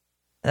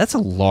 that's a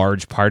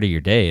large part of your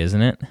day,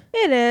 isn't it?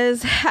 It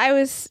is. I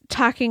was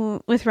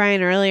talking with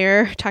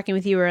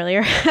you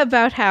earlier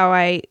about how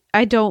I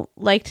don't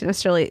like to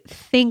necessarily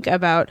think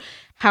about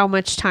how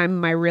much time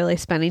am I really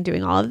spending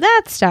doing all of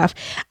that stuff.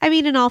 I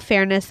mean, in all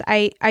fairness,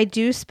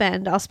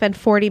 I'll spend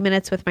 40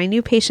 minutes with my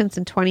new patients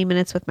and 20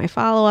 minutes with my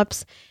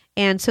follow-ups.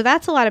 And so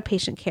that's a lot of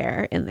patient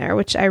care in there,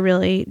 which I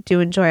really do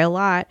enjoy a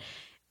lot.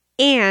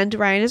 And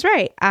Ryan is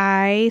right.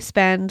 I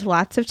spend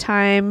lots of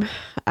time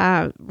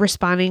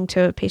responding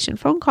to patient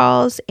phone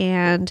calls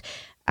and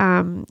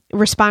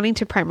responding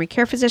to primary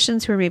care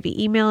physicians who are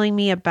maybe emailing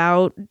me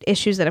about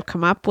issues that have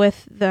come up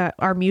with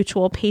our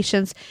mutual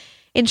patients.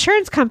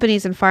 Insurance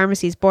companies and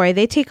pharmacies, boy,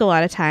 they take a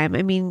lot of time.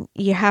 I mean,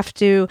 you have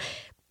to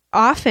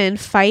often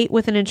fight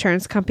with an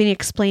insurance company,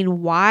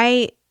 explain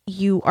why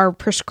you are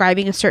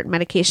prescribing a certain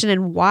medication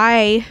and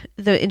why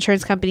the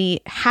insurance company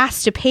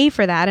has to pay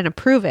for that and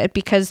approve it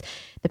because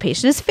the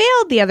patient has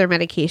failed the other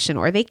medication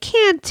or they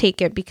can't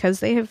take it because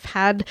they have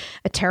had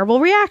a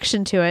terrible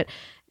reaction to it.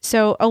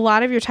 So a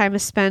lot of your time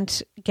is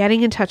spent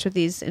getting in touch with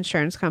these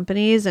insurance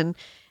companies and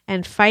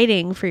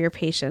fighting for your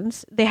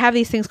patients. They have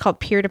these things called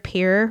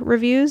peer-to-peer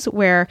reviews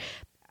where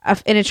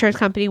an insurance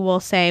company will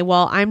say,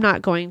 well, I'm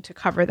not going to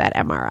cover that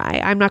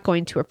MRI. I'm not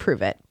going to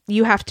approve it.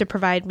 You have to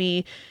provide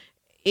me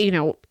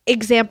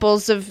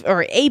examples of,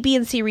 or A, B,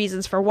 and C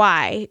reasons for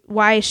why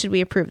should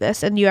we approve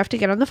this? And you have to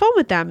get on the phone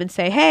with them and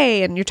say,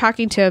 hey, and you're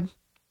talking to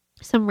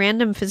some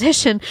random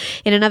physician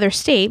in another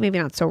state, maybe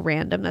not so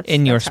random. That's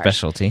your harsh.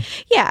 Specialty.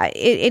 Yeah.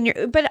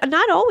 But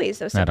not always,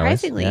 though,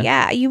 surprisingly. Not always,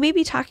 yeah. You may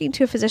be talking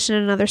to a physician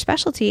in another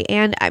specialty,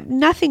 and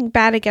nothing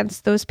bad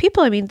against those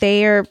people. I mean,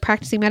 they are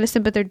practicing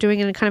medicine, but they're doing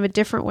it in kind of a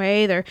different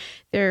way. They're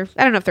I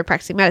don't know if they're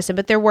practicing medicine,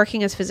 but they're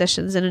working as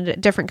physicians in a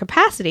different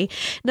capacity.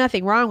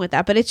 Nothing wrong with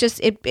that. But it's just,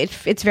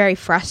 it's very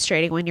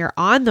frustrating when you're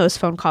on those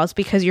phone calls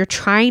because you're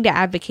trying to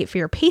advocate for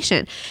your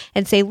patient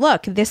and say,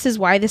 look, this is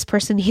why this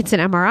person needs an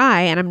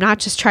MRI. And I'm not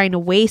just trying to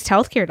waste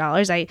healthcare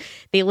dollars.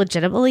 They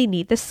legitimately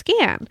need the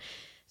scan.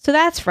 So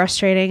that's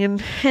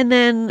frustrating. And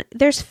then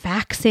there's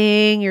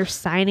faxing, you're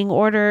signing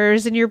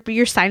orders, and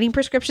you're signing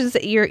prescriptions.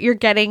 You're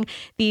getting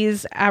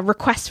these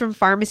requests from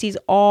pharmacies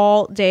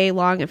all day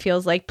long. It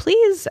feels like,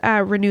 please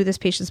renew this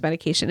patient's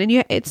medication. And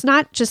it's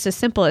not just as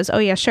simple as, oh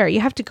yeah, sure. You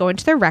have to go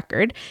into their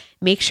record,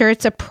 make sure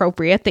it's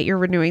appropriate that you're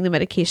renewing the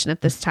medication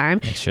at this time.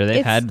 Make sure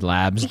they've had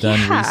labs done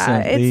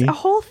recently. It's a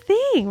whole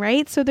thing,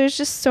 right? So there's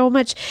just so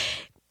much.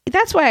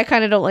 That's why I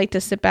kind of don't like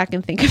to sit back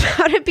and think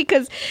about it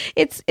because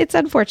it's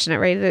unfortunate,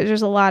 right?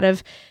 There's a lot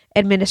of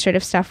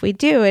administrative stuff we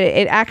do.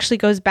 It actually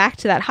goes back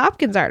to that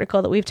Hopkins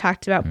article that we've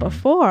talked about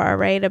before,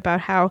 right?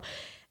 About how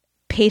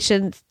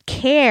patient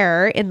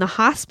care in the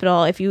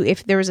hospital,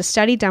 if there was a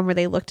study done where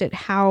they looked at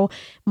how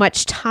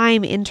much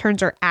time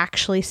interns are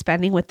actually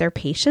spending with their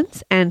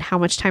patients and how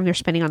much time they're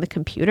spending on the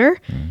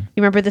computer. You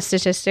remember the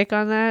statistic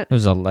on that? It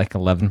was like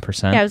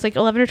 11%. Yeah, it was like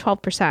 11 or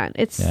 12%.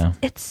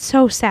 It's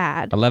so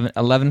sad.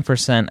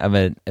 11% of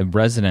a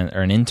resident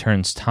or an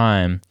intern's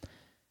time.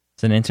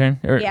 It's an intern?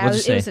 Or yeah, I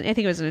think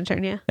it was an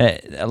intern, yeah.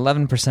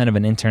 11% of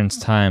an intern's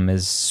time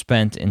is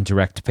spent in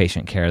direct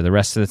patient care. The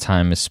rest of the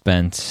time is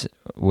spent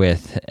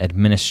with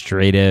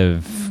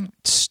administrative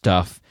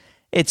stuff.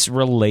 It's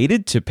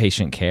related to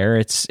patient care.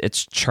 It's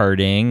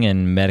charting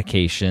and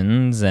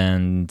medications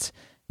and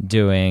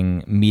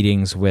doing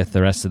meetings with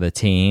the rest of the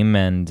team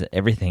and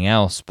everything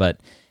else.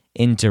 But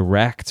in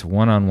direct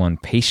one-on-one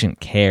patient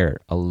care,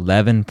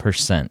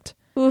 11%.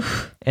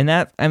 Oof. And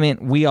that, I mean,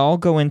 we all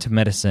go into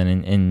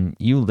medicine, and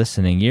you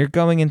listening, you're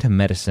going into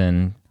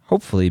medicine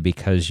hopefully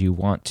because you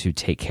want to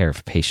take care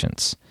of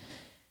patients.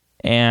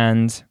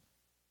 And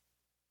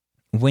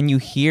when you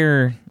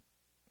hear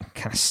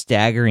kind of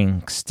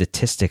staggering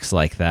statistics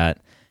like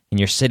that, and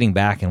you're sitting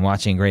back and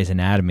watching Grey's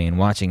Anatomy and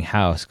watching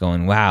House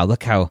going, wow,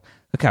 look how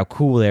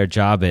cool their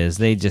job is.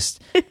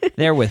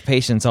 They're with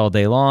patients all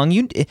day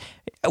long.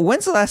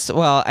 When's the last?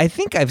 Well, I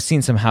think I've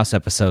seen some House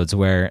episodes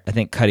where I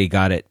think Cuddy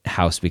got at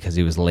House because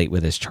he was late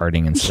with his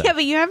charting and stuff. Yeah,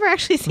 but you never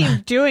actually see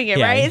him doing it,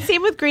 right? And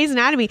same with Grey's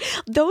Anatomy.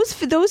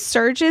 Those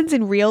surgeons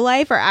in real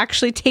life are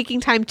actually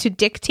taking time to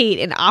dictate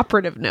an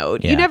operative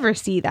note. Yeah. You never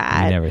see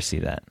that. You never see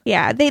that.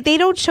 Yeah, they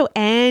don't show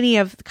any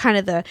of kind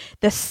of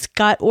the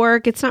scut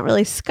work. It's not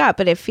really scut,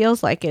 but it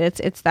feels like it.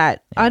 It's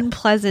that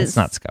unpleasant. It's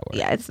not scut work.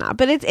 Yeah, it's not.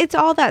 But it's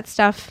all that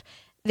stuff.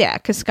 Yeah,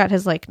 because Scott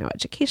has like no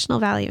educational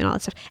value and all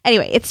that stuff.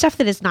 Anyway, it's stuff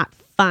that is not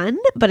fun,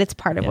 but it's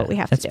part of what we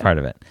have to do. It's part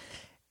of it.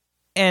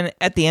 And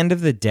at the end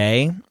of the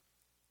day,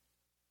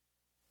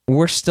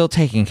 we're still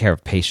taking care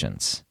of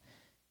patients.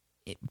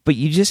 But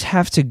you just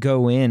have to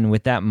go in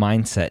with that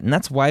mindset. And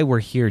that's why we're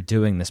here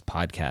doing this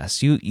podcast.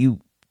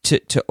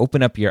 To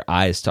open up your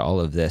eyes to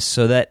all of this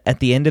so that at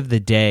the end of the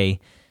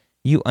day,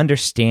 you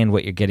understand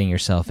what you're getting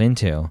yourself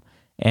into.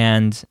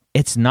 And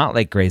it's not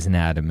like Grey's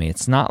Anatomy.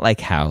 It's not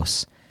like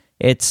House.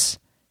 It's,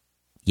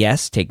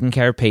 yes, taking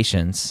care of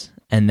patients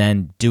and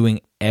then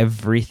doing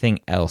everything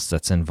else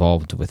that's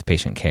involved with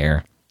patient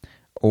care,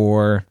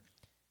 or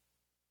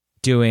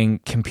doing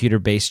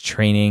computer-based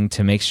training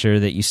to make sure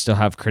that you still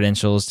have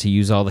credentials to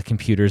use all the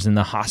computers in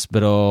the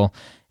hospital,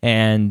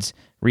 and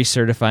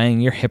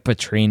recertifying your HIPAA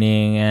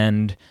training,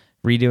 and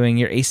redoing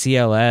your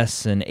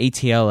ACLS and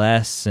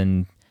ATLS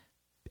and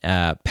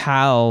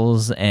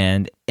PALS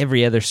and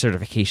every other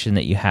certification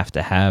that you have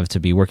to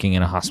be working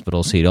in a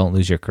hospital so you don't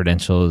lose your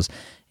credentials.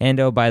 And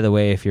oh, by the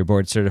way, if you're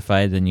board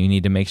certified, then you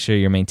need to make sure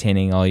you're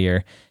maintaining all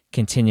your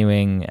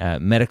continuing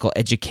medical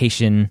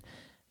education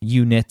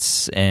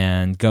units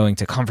and going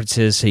to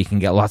conferences so you can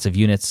get lots of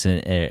units,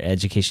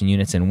 education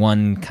units in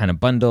one kind of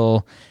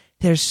bundle.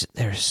 There's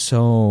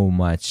so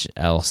much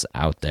else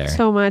out there.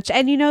 So much.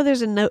 And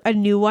there's a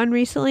new one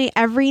recently.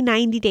 Every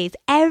 90 days,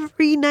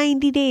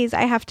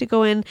 I have to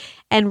go in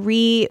and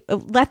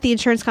let the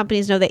insurance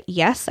companies know that,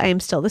 yes, I am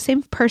still the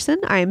same person.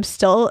 I am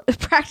still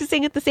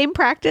practicing at the same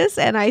practice,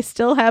 and I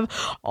still have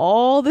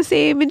all the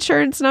same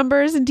insurance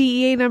numbers and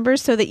DEA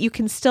numbers, so that you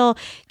can still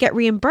get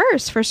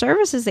reimbursed for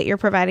services that you're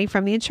providing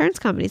from the insurance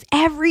companies.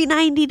 Every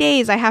 90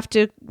 days, I have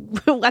to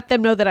let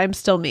them know that I'm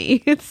still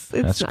me. That's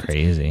nuts.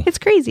 Crazy. It's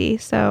crazy.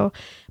 So,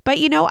 but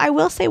I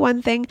will say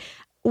one thing.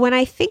 When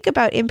I think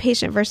about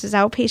inpatient versus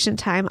outpatient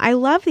time, I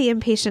love the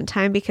inpatient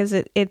time because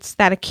it's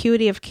that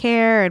acuity of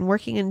care and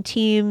working in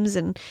teams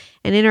and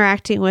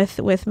interacting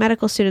with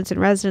medical students and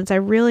residents. I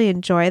really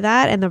enjoy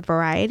that and the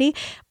variety.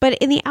 But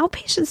in the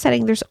outpatient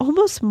setting, there's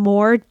almost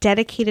more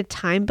dedicated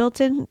time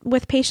built in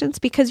with patients,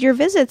 because your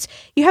visits,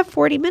 you have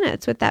 40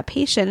 minutes with that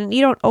patient, and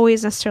you don't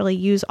always necessarily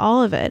use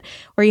all of it,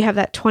 or you have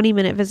that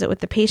 20-minute visit with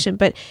the patient.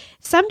 But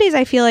some days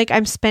I feel like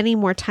I'm spending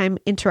more time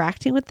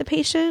interacting with the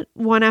patient,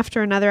 one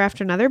after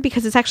another,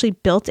 because it's actually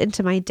built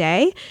into my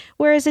day.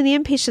 Whereas in the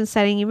inpatient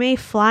setting, you may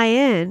fly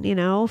in,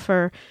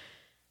 for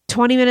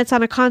 20 minutes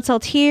on a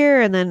consult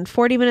here and then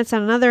 40 minutes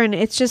on another. And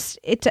it's just,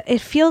 it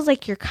feels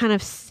like you're kind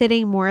of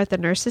sitting more at the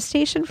nurse's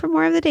station for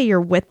more of the day.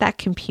 You're with that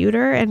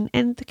computer, and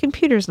the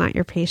computer's not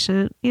your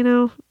patient,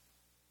 So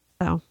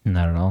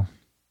Not at all.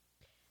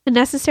 A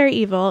necessary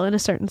evil in a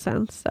certain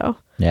sense. So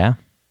yeah.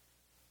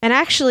 And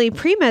actually,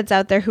 pre-meds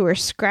out there who are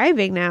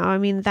scribing now, I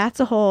mean, that's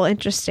a whole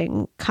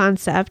interesting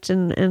concept,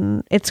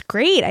 and it's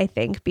great, I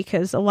think,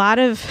 because a lot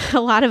of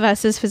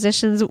us as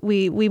physicians,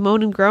 we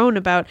moan and groan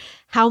about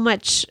how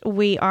much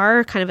we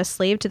are kind of a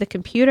slave to the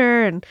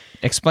computer. And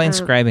explain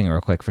scribing real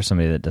quick for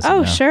somebody that doesn't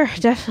know. Oh, sure,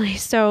 definitely.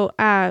 So,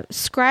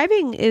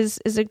 scribing is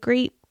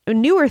a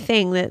newer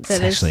thing it's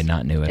actually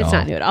not new at all. It's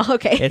not new at all.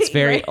 Okay. It's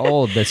very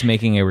old. That's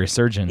making a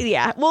resurgence.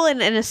 Yeah. Well,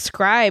 and a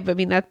scribe, I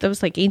mean, that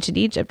was like ancient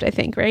Egypt, I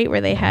think, right?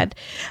 Where they had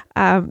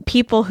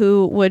people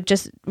who would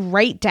just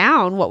write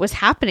down what was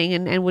happening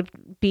and would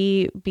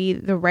be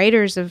the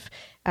writers of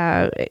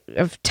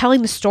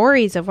telling the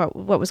stories of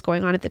what was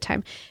going on at the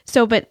time.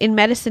 So, but in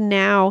medicine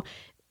now,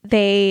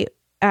 they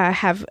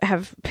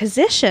have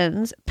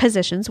positions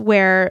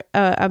where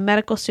a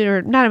medical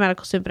student, or not a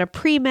medical student, but a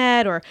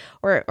pre-med or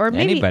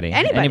maybe anybody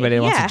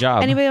that wants a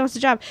job. Anybody that wants a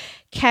job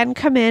can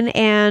come in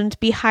and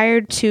be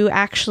hired to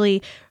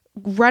actually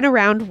run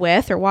around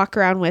with or walk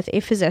around with a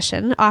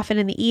physician. Often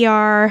in the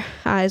ER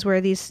is where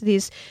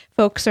these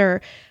folks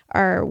are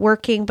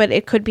working, but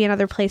it could be in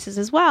other places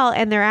as well.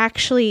 And they're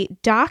actually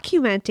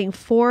documenting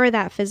for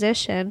that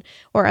physician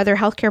or other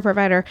healthcare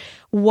provider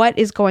what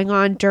is going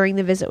on during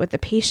the visit with the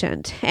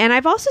patient. And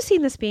I've also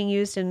seen this being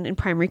used in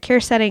primary care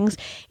settings.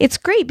 It's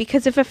great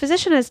because if a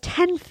physician has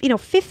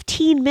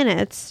 15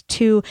 minutes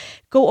to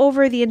go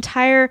over the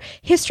entire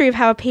history of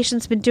how a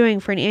patient's been doing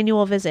for an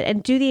annual visit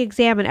and do the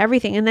exam and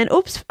everything, and then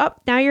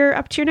now you're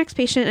up to your next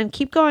patient, and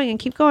keep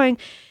going,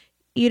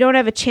 you don't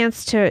have a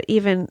chance to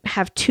even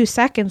have 2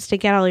 seconds to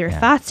get all your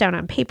thoughts down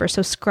on paper.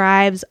 So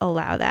scribes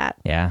allow that.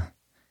 Yeah.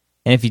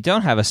 And if you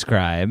don't have a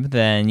scribe,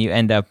 then you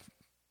end up,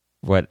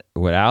 what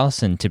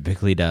Allison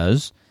typically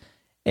does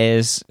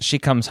is she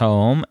comes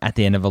home at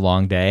the end of a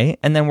long day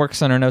and then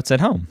works on her notes at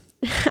home.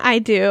 I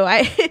do.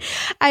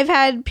 I've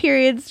had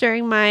periods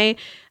during my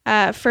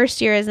first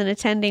year as an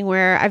attending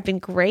where I've been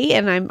great,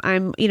 and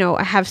I'm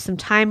I have some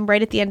time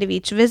right at the end of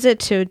each visit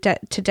to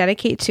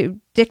dedicate to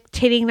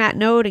dictating that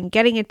note and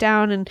getting it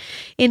down and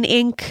in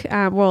ink,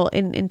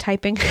 in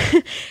typing.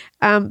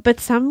 But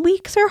some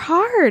weeks are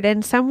hard,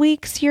 and some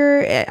weeks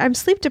I'm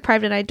sleep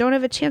deprived and I don't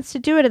have a chance to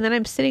do it, and then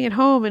I'm sitting at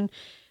home and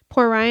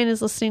poor Ryan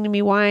is listening to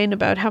me whine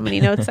about how many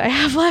notes I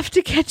have left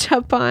to catch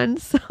up on.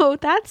 So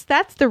that's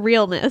the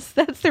realness.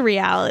 That's the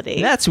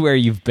reality. That's where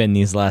you've been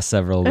these last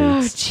several weeks.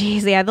 Oh,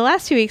 geez. Yeah. The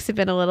last few weeks have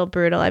been a little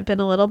brutal. I've been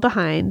a little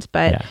behind,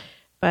 but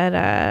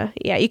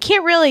you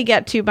can't really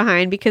get too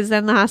behind because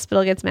then the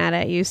hospital gets mad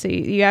at you. So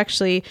you're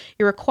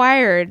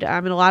required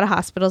in a lot of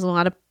hospitals and a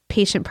lot of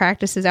outpatient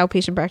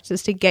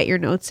practices to get your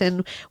notes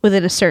in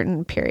within a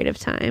certain period of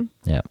time.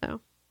 Yeah. So.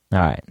 All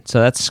right.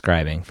 So that's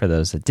scribing for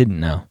those that didn't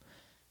know.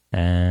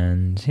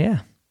 And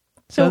yeah.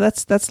 So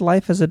that's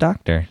life as a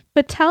doctor.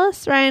 But tell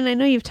us, Ryan, I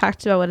know you've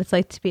talked about what it's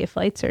like to be a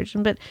flight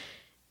surgeon, but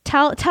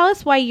tell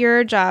us why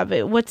your job,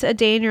 what's a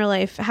day in your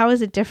life, how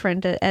is it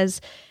different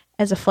as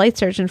a flight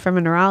surgeon from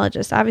a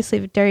neurologist? Obviously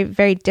a very,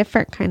 very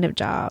different kind of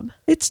job.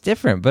 It's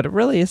different, but it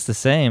really is the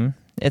same.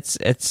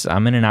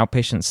 I'm in an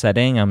outpatient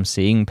setting. I'm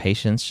seeing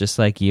patients just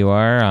like you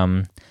are.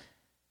 I'm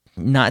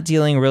not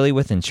dealing really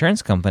with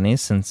insurance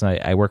companies since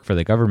I work for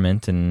the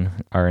government and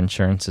our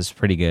insurance is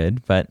pretty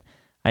good, but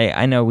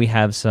I know we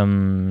have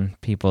some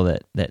people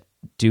that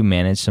do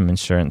manage some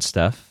insurance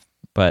stuff,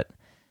 but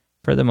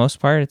for the most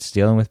part, it's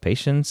dealing with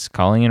patients,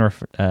 calling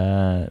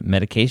in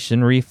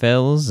medication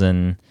refills,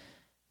 and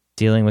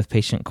dealing with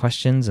patient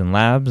questions and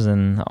labs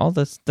and all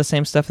the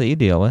same stuff that you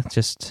deal with,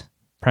 just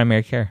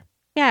primary care.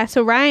 Yeah,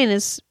 so Ryan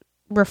is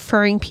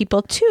referring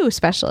people to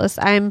specialists.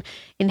 I'm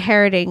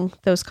inheriting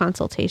those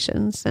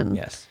consultations, and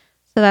yes.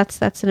 So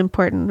that's an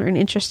important or an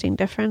interesting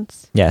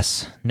difference.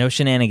 Yes, no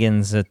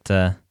shenanigans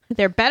at...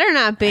 There better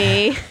not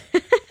be.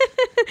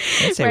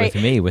 I'd say right.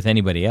 With me, with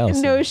anybody else.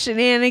 No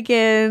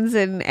shenanigans.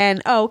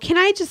 And oh, can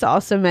I just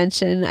also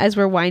mention, as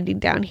we're winding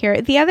down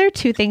here, the other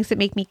two things that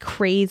make me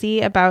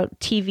crazy about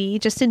TV,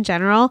 just in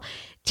general,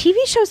 TV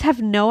shows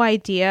have no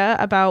idea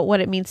about what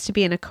it means to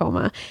be in a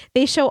coma.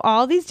 They show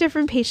all these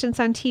different patients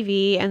on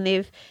TV, and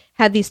they've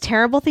had these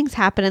terrible things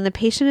happen, and the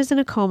patient is in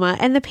a coma,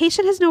 and the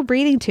patient has no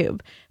breathing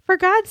tube. For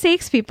God's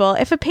sakes, people,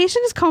 if a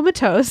patient is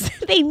comatose,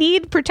 they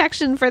need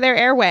protection for their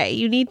airway.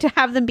 You need to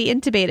have them be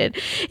intubated.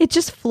 It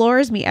just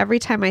floors me every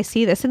time I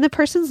see this. And the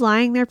person's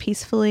lying there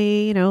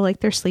peacefully,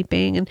 like they're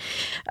sleeping. And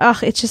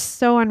it's just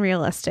so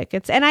unrealistic.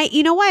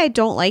 You know why I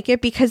don't like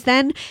it? Because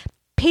then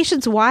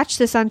patients watch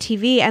this on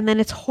TV, and then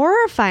it's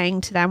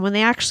horrifying to them when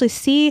they actually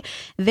see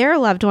their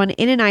loved one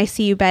in an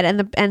ICU bed,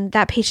 and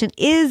that patient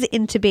is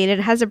intubated,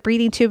 has a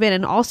breathing tube in,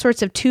 and all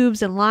sorts of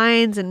tubes and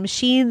lines and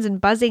machines and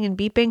buzzing and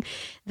beeping.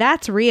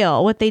 That's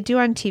real. What they do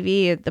on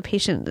TV, the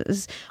patient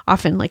is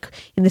often like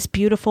in this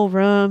beautiful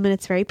room, and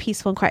it's very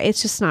peaceful and quiet.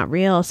 It's just not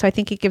real. So I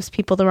think it gives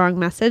people the wrong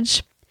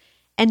message.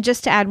 And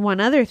just to add one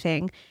other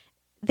thing,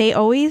 they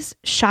always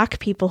shock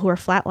people who are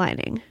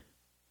flatlining.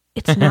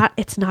 It's not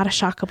a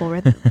shockable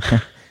rhythm.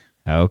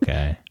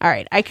 Okay. All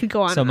right. I could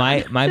go on. So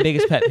my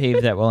biggest pet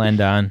peeve that we'll end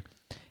on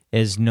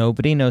is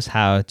nobody knows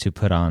how to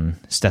put on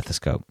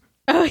stethoscope.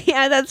 Oh,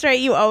 yeah, that's right.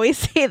 You always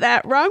say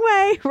that. Wrong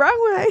way.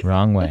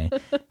 Wrong way.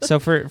 So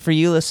for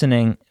you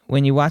listening,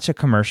 when you watch a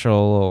commercial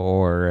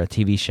or a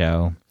TV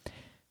show,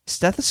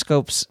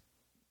 stethoscopes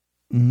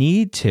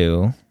need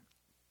to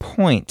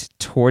point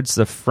towards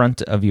the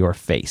front of your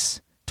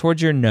face,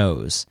 towards your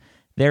nose.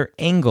 They're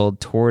angled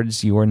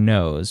towards your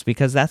nose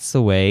because that's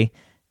the way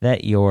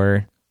that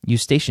your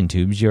eustachian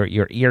tubes, your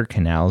ear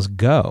canals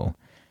go.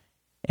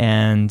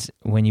 And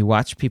when you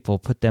watch people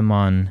put them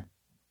on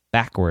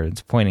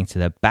backwards, pointing to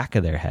the back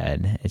of their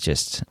head,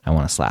 I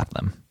want to slap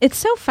them. It's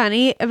so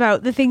funny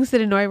about the things that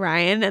annoy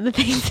Ryan and the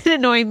things that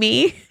annoy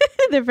me.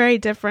 They're very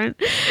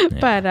different. Yeah.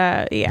 But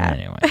yeah.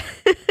 Anyway.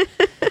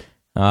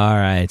 All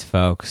right,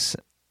 folks.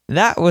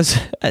 That was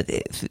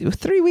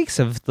 3 weeks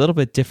of a little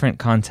bit different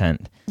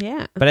content.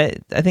 Yeah. But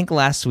I think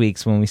last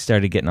week's when we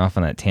started getting off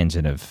on that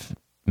tangent of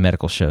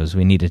medical shows,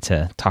 we needed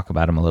to talk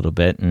about them a little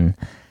bit and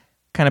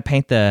kind of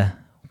paint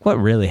what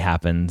really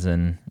happens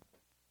in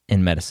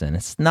medicine.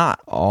 It's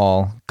not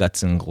all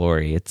guts and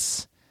glory.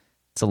 It's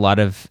a lot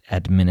of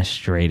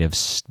administrative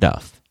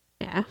stuff.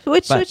 Yeah,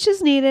 which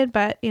is needed,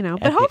 but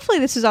hopefully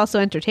this is also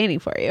entertaining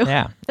for you.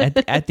 Yeah.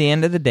 At the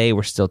end of the day,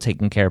 we're still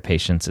taking care of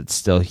patients. It's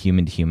still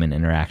human-to-human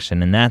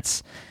interaction, and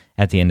that's,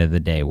 at the end of the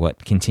day,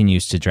 what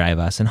continues to drive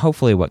us, and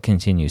hopefully what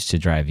continues to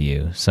drive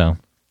you. So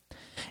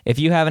if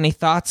you have any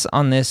thoughts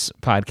on this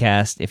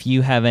podcast, if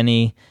you have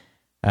any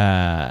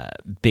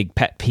big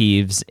pet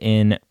peeves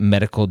in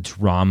medical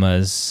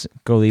dramas,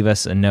 go leave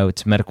us a note,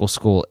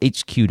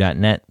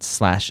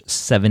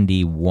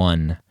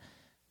 medicalschoolhq.net/71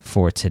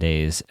 for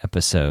today's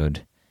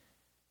episode.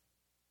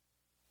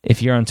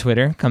 If you're on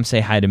Twitter, come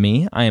say hi to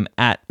me. I am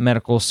at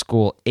Medical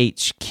School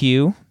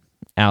HQ.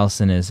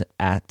 Allison is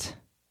at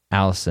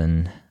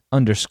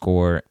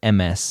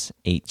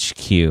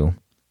Allison_MSHQ.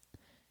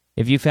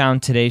 If you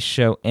found today's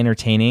show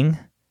entertaining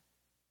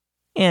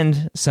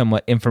and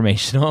somewhat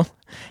informational,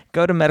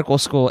 go to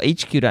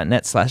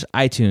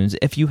medicalschoolhq.net/iTunes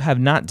if you have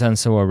not done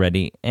so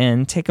already,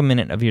 and take a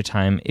minute of your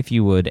time, if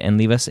you would, and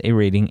leave us a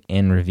rating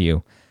and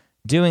review.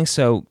 Doing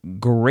so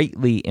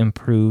greatly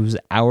improves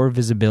our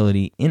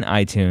visibility in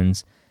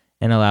iTunes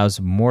and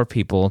allows more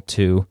people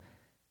to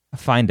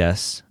find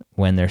us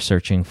when they're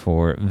searching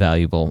for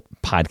valuable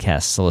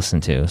podcasts to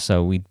listen to.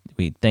 So we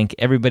thank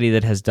everybody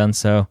that has done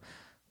so.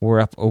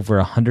 We're up over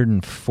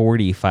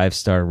 140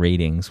 5-star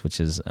ratings, which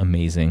is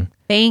amazing.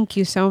 Thank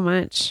you so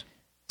much.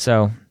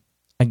 So,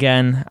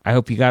 again, I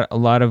hope you got a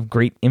lot of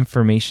great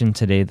information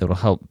today that will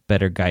help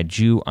better guide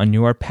you on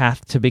your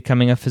path to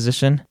becoming a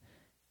physician.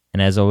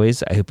 And as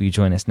always, I hope you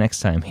join us next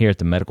time here at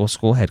the Medical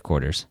School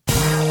Headquarters.